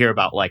about when you hear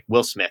about like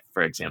Will Smith,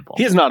 for example?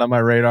 He's not on my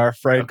radar,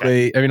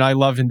 frankly. Okay. I mean, I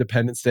love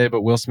Independence Day,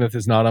 but Will Smith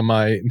is not on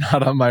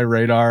my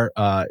radar.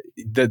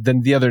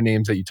 Then the other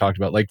names that you talked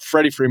about, like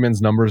Freddie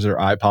Freeman's numbers are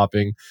eye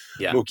popping.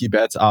 Yeah. Mookie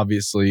Betts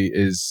obviously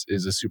is a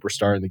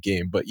superstar in the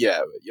game, but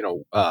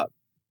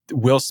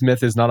Will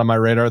Smith is not on my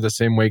radar the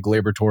same way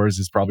Gleyber Torres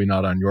is probably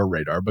not on your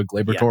radar, but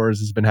Gleyber Torres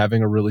has been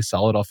having a really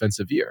solid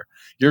offensive year.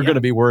 You're going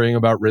to be worrying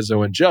about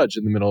Rizzo and Judge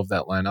in the middle of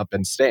that lineup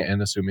and Stanton,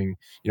 assuming,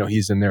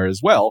 he's in there as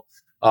well,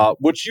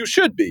 which you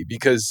should be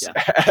because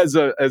as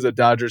a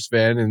Dodgers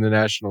fan in the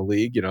National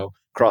League,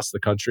 across the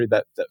country,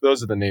 that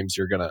those are the names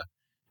you're going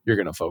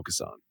to focus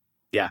on.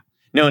 Yeah.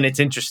 No, and it's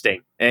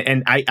interesting.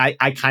 And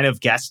I kind of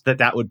guessed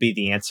that would be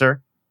the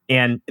answer.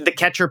 And the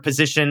catcher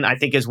position, I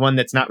think, is one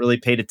that's not really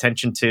paid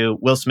attention to.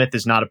 Will Smith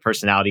is not a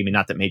personality. I mean,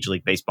 not that Major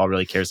League Baseball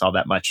really cares all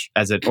that much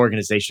as an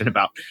organization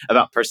about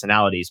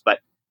personalities, but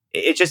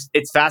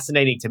it's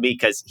fascinating to me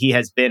because he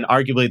has been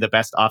arguably the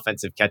best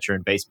offensive catcher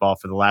in baseball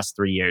for the last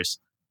 3 years.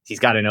 He's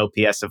got an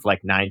OPS of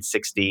like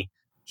 960.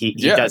 He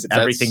does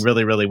everything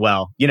really, really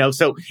well.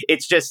 So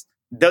it's just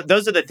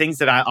those are the things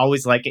that I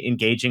always like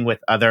engaging with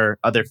other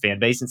fan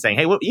base and saying,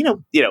 hey, well,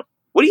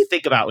 what do you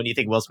think about when you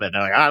think Will Smith? And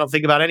they're like, I don't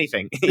think about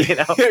anything.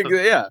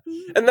 Yeah.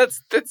 And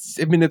that's,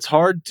 I mean, it's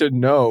hard to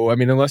know. I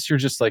mean, unless you're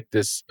just like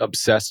this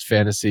obsessed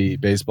fantasy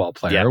baseball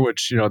player,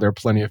 which, there are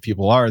plenty of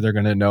people they're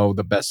going to know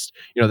the best,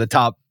 the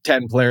top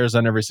 10 players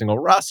on every single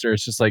roster.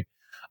 It's just like,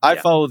 I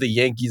follow the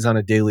Yankees on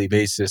a daily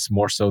basis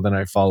more so than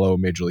I follow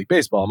Major League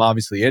Baseball. I'm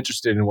obviously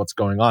interested in what's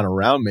going on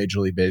around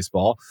Major League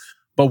Baseball,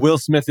 but Will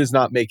Smith is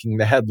not making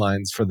the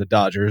headlines for the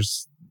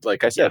Dodgers.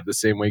 Like I said, the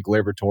same way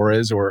Gleyber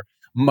Torres or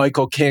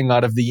Michael King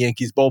out of the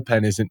Yankees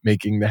bullpen isn't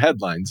making the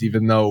headlines,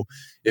 even though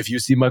if you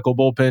see Michael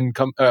King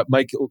come out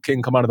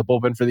of the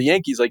bullpen for the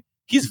Yankees, like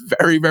he's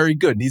very, very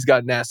good and he's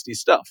got nasty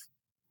stuff.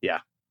 Yeah.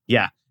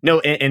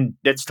 No, and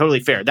that's totally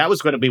fair. That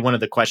was going to be one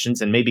of the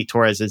questions, and maybe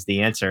Torres is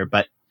the answer.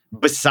 But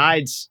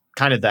besides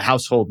kind of the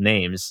household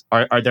names,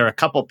 are there a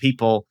couple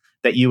people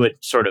that you would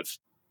sort of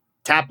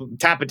tap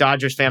a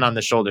Dodgers fan on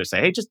the shoulder,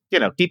 say, hey, just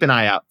keep an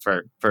eye out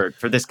for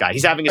this guy.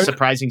 He's having a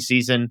surprising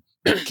season.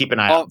 Keep an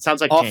eye out. Sounds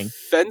like King.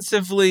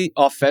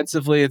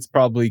 Offensively, it's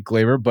probably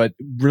Gleyber, but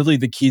really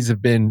the keys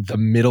have been the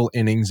middle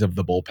innings of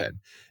the bullpen.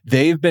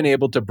 They've been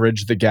able to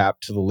bridge the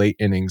gap to the late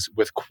innings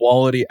with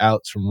quality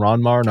outs from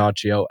Ron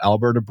Marinaccio,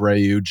 Albert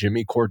Abreu,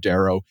 Jimmy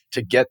Cordero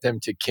to get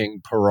them to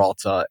King,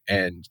 Peralta,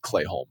 and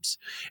Clay Holmes.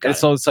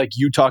 So it's like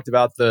you talked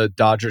about the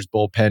Dodgers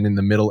bullpen in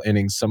the middle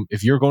innings.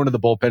 If you're going to the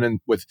bullpen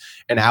and with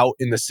an out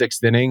in the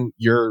 6th inning,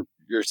 you're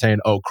saying,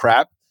 oh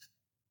crap.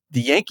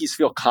 The Yankees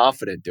feel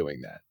confident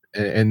doing that.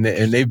 And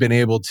they've been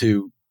able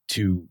to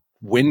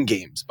win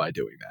games by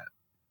doing that.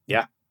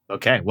 Yeah.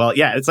 Okay. Well,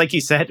 yeah, it's like you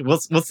said, we'll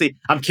see.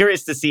 I'm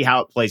curious to see how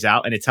it plays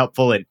out, and it's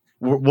helpful in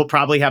we'll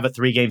probably have a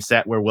 3-game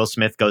set where Will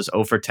Smith goes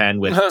 0 for 10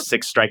 with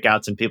 6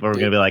 strikeouts, and people are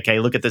going to be like, "Hey,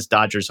 look at this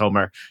Dodgers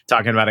homer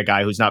talking about a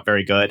guy who's not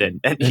very good."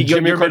 And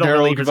Jimmy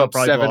Cordero will give up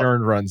 7 blow.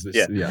 earned runs this.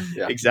 Yeah,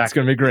 exactly. It's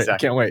going to be great.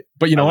 Exactly. I can't wait.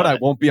 But you know what? I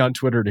won't be on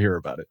Twitter to hear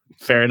about it.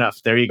 Fair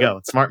enough. There you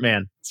go. Smart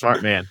man.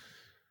 Smart man.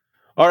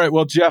 All right.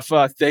 Well, Jeff,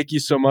 thank you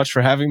so much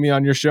for having me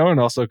on your show and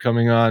also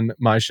coming on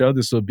my show.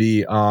 This will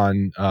be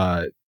on.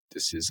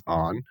 This is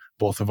on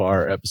both of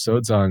our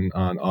episodes on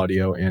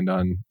audio and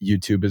on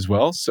YouTube as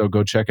well. So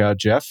go check out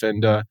Jeff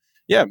and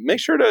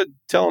make sure to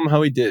tell him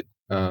how he did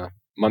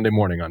Monday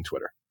morning on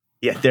Twitter.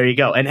 Yeah, there you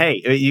go. And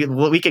hey,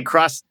 we could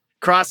cross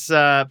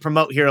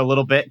promote here a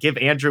little bit. Give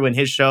Andrew and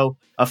his show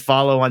a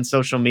follow on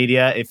social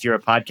media. If you're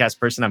a podcast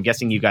person, I'm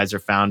guessing you guys are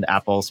found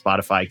Apple,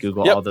 Spotify,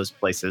 Google, all those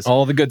places.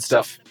 All the good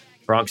stuff.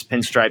 Bronx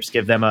Pinstripes,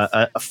 give them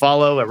a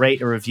follow, a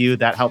rate, a review.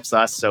 That helps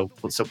us. So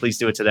please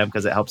do it to them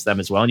because it helps them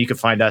as well. And you can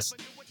find us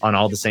on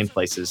all the same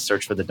places.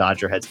 Search for the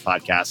Dodger Heads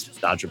podcast,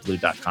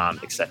 DodgerBlue.com,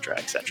 et cetera,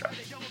 et cetera.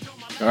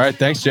 All right.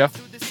 Thanks,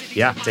 Jeff.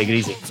 Yeah, take it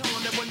easy.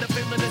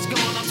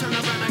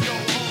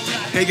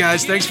 Hey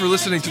guys, thanks for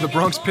listening to the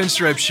Bronx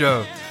Pinstripe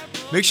Show.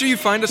 Make sure you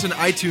find us on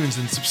iTunes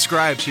and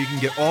subscribe so you can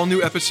get all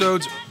new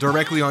episodes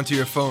directly onto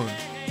your phone.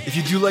 If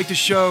you do like the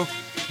show,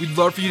 we'd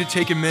love for you to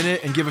take a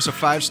minute and give us a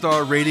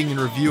 5-star rating and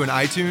review in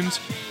iTunes.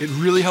 It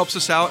really helps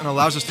us out and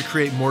allows us to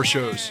create more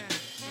shows.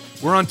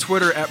 We're on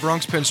Twitter at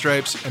Bronx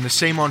Pinstripes and the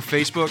same on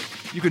Facebook.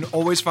 You can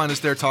always find us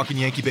there talking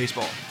Yankee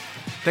baseball.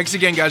 Thanks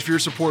again, guys, for your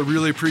support.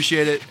 Really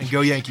appreciate it, and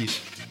go Yankees.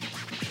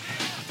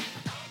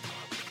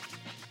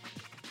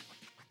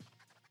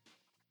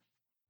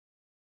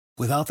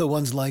 Without the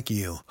ones like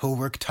you, who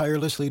work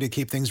tirelessly to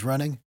keep things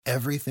running,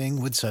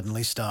 everything would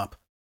suddenly stop.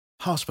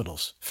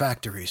 Hospitals,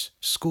 factories,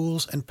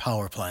 schools, and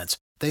power plants,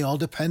 they all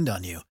depend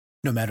on you.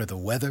 No matter the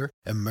weather,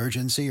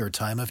 emergency, or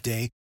time of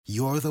day,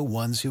 you're the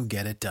ones who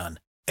get it done.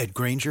 At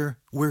Grainger,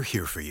 we're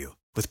here for you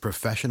with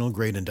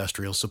professional-grade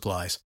industrial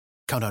supplies.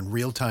 Count on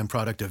real-time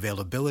product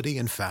availability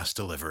and fast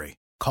delivery.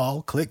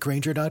 Call, click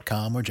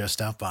Grainger.com, or just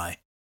stop by.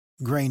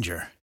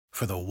 Grainger,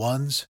 for the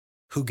ones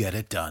who get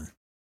it done.